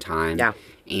long, long time. Yeah.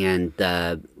 And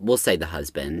we'll say the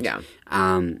husband. Yeah.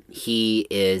 He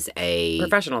is a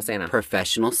Professional Santa.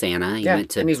 Professional Santa. He Yeah,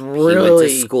 went to and he's he went to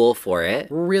really- school for it.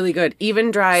 Really good. Even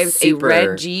drives Super- a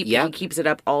red Jeep. yep. He keeps it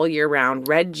up all year round.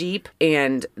 Red Jeep,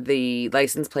 and the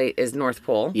license plate is North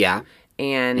Pole. Yeah.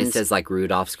 And It says like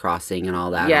Rudolph's Crossing and all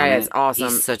that. yeah, on it's it. awesome.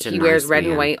 He's such a he nice wears red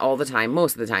man. and white all the time,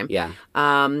 most of the time. Yeah.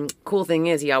 Cool thing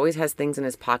is, he always has things in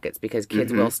his pockets because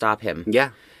kids will stop him. Yeah.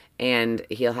 And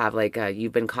he'll have like,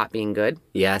 "You've been caught being good."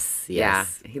 Yes.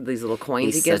 Yes. Yeah, these little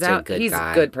coins He's he gives such a out. good He's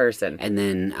guy. a good person. And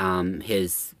then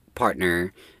his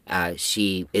partner,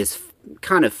 she is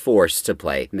kind of forced to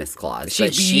play Miss Claus. She's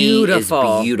but she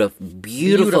beautiful. is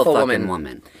beautiful fucking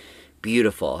woman.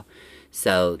 Beautiful.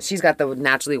 So She's got the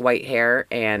naturally white hair,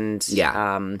 and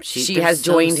Yeah. she They're has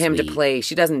so joined him to sweet. play.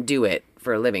 She doesn't do it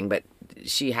for a living, but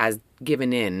she has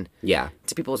given in yeah,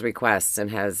 to people's requests and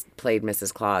has played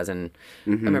Mrs. Claus. And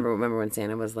Mm-hmm. I remember when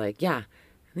Santa was like, "Yeah,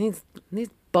 these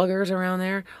buggers around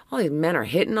there, all these men are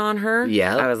hitting on her."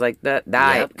 Yeah. I was like, that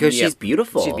because yep. she's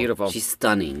beautiful. She's beautiful. She's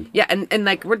stunning. Yeah, and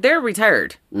like they're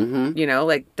retired. Mm-hmm.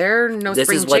 Like they're no This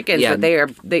spring is what- chickens, yeah.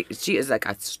 but she is like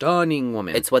a stunning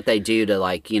woman. It's what they do to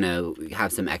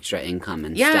have some extra income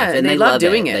and Yeah, stuff. and they love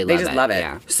doing it. They love just love it.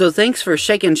 Yeah. So thanks for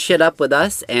shaking shit up with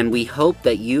us, and we hope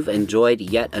that you've enjoyed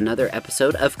yet another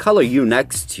episode of Color You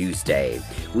Next Tuesday.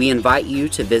 We invite you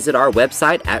to visit our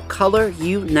website at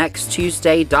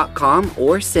coloryouNextTuesday.com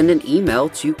or send an email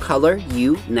to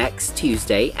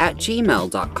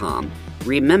coloryouNextTuesday@gmail.com.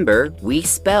 Remember, we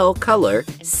spell color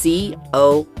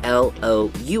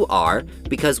COLOUR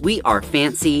because we are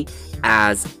fancy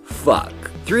as fuck.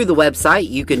 Through the website,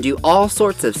 you can do all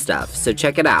sorts of stuff, so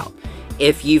check it out.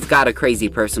 If you've got a crazy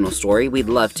personal story, we'd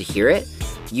love to hear it.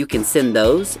 You can send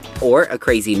those, or a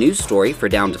crazy news story for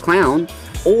Down to Clown.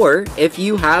 Or if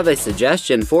you have a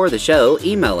suggestion for the show,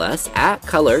 email us at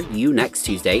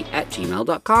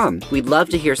coloryouNextTuesday@gmail.com. We'd love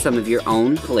to hear some of your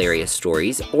own hilarious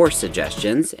stories or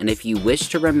suggestions, and if you wish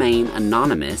to remain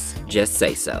anonymous, just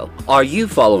say so. Are you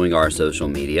following our social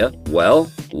media?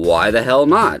 Well, why the hell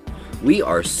not? We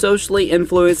are socially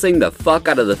influencing the fuck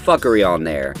out of the fuckery on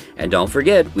there. And don't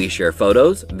forget, we share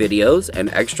photos, videos,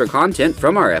 and extra content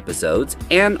from our episodes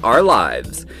and our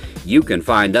lives. You can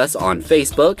find us on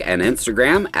Facebook and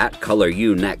Instagram at Color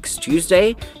You Next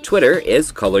Tuesday. Twitter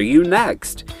is Color You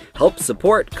Next. Help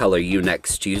support Color You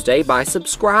Next Tuesday by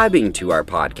subscribing to our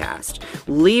podcast,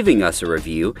 leaving us a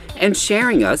review, and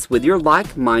sharing us with your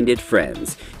like-minded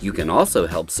friends. You can also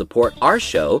help support our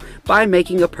show by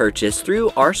making a purchase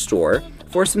through our store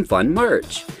for some fun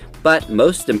merch. But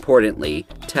most importantly,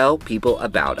 tell people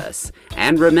about us.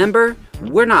 And remember,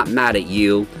 we're not mad at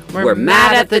you, we're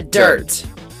mad at the dirt.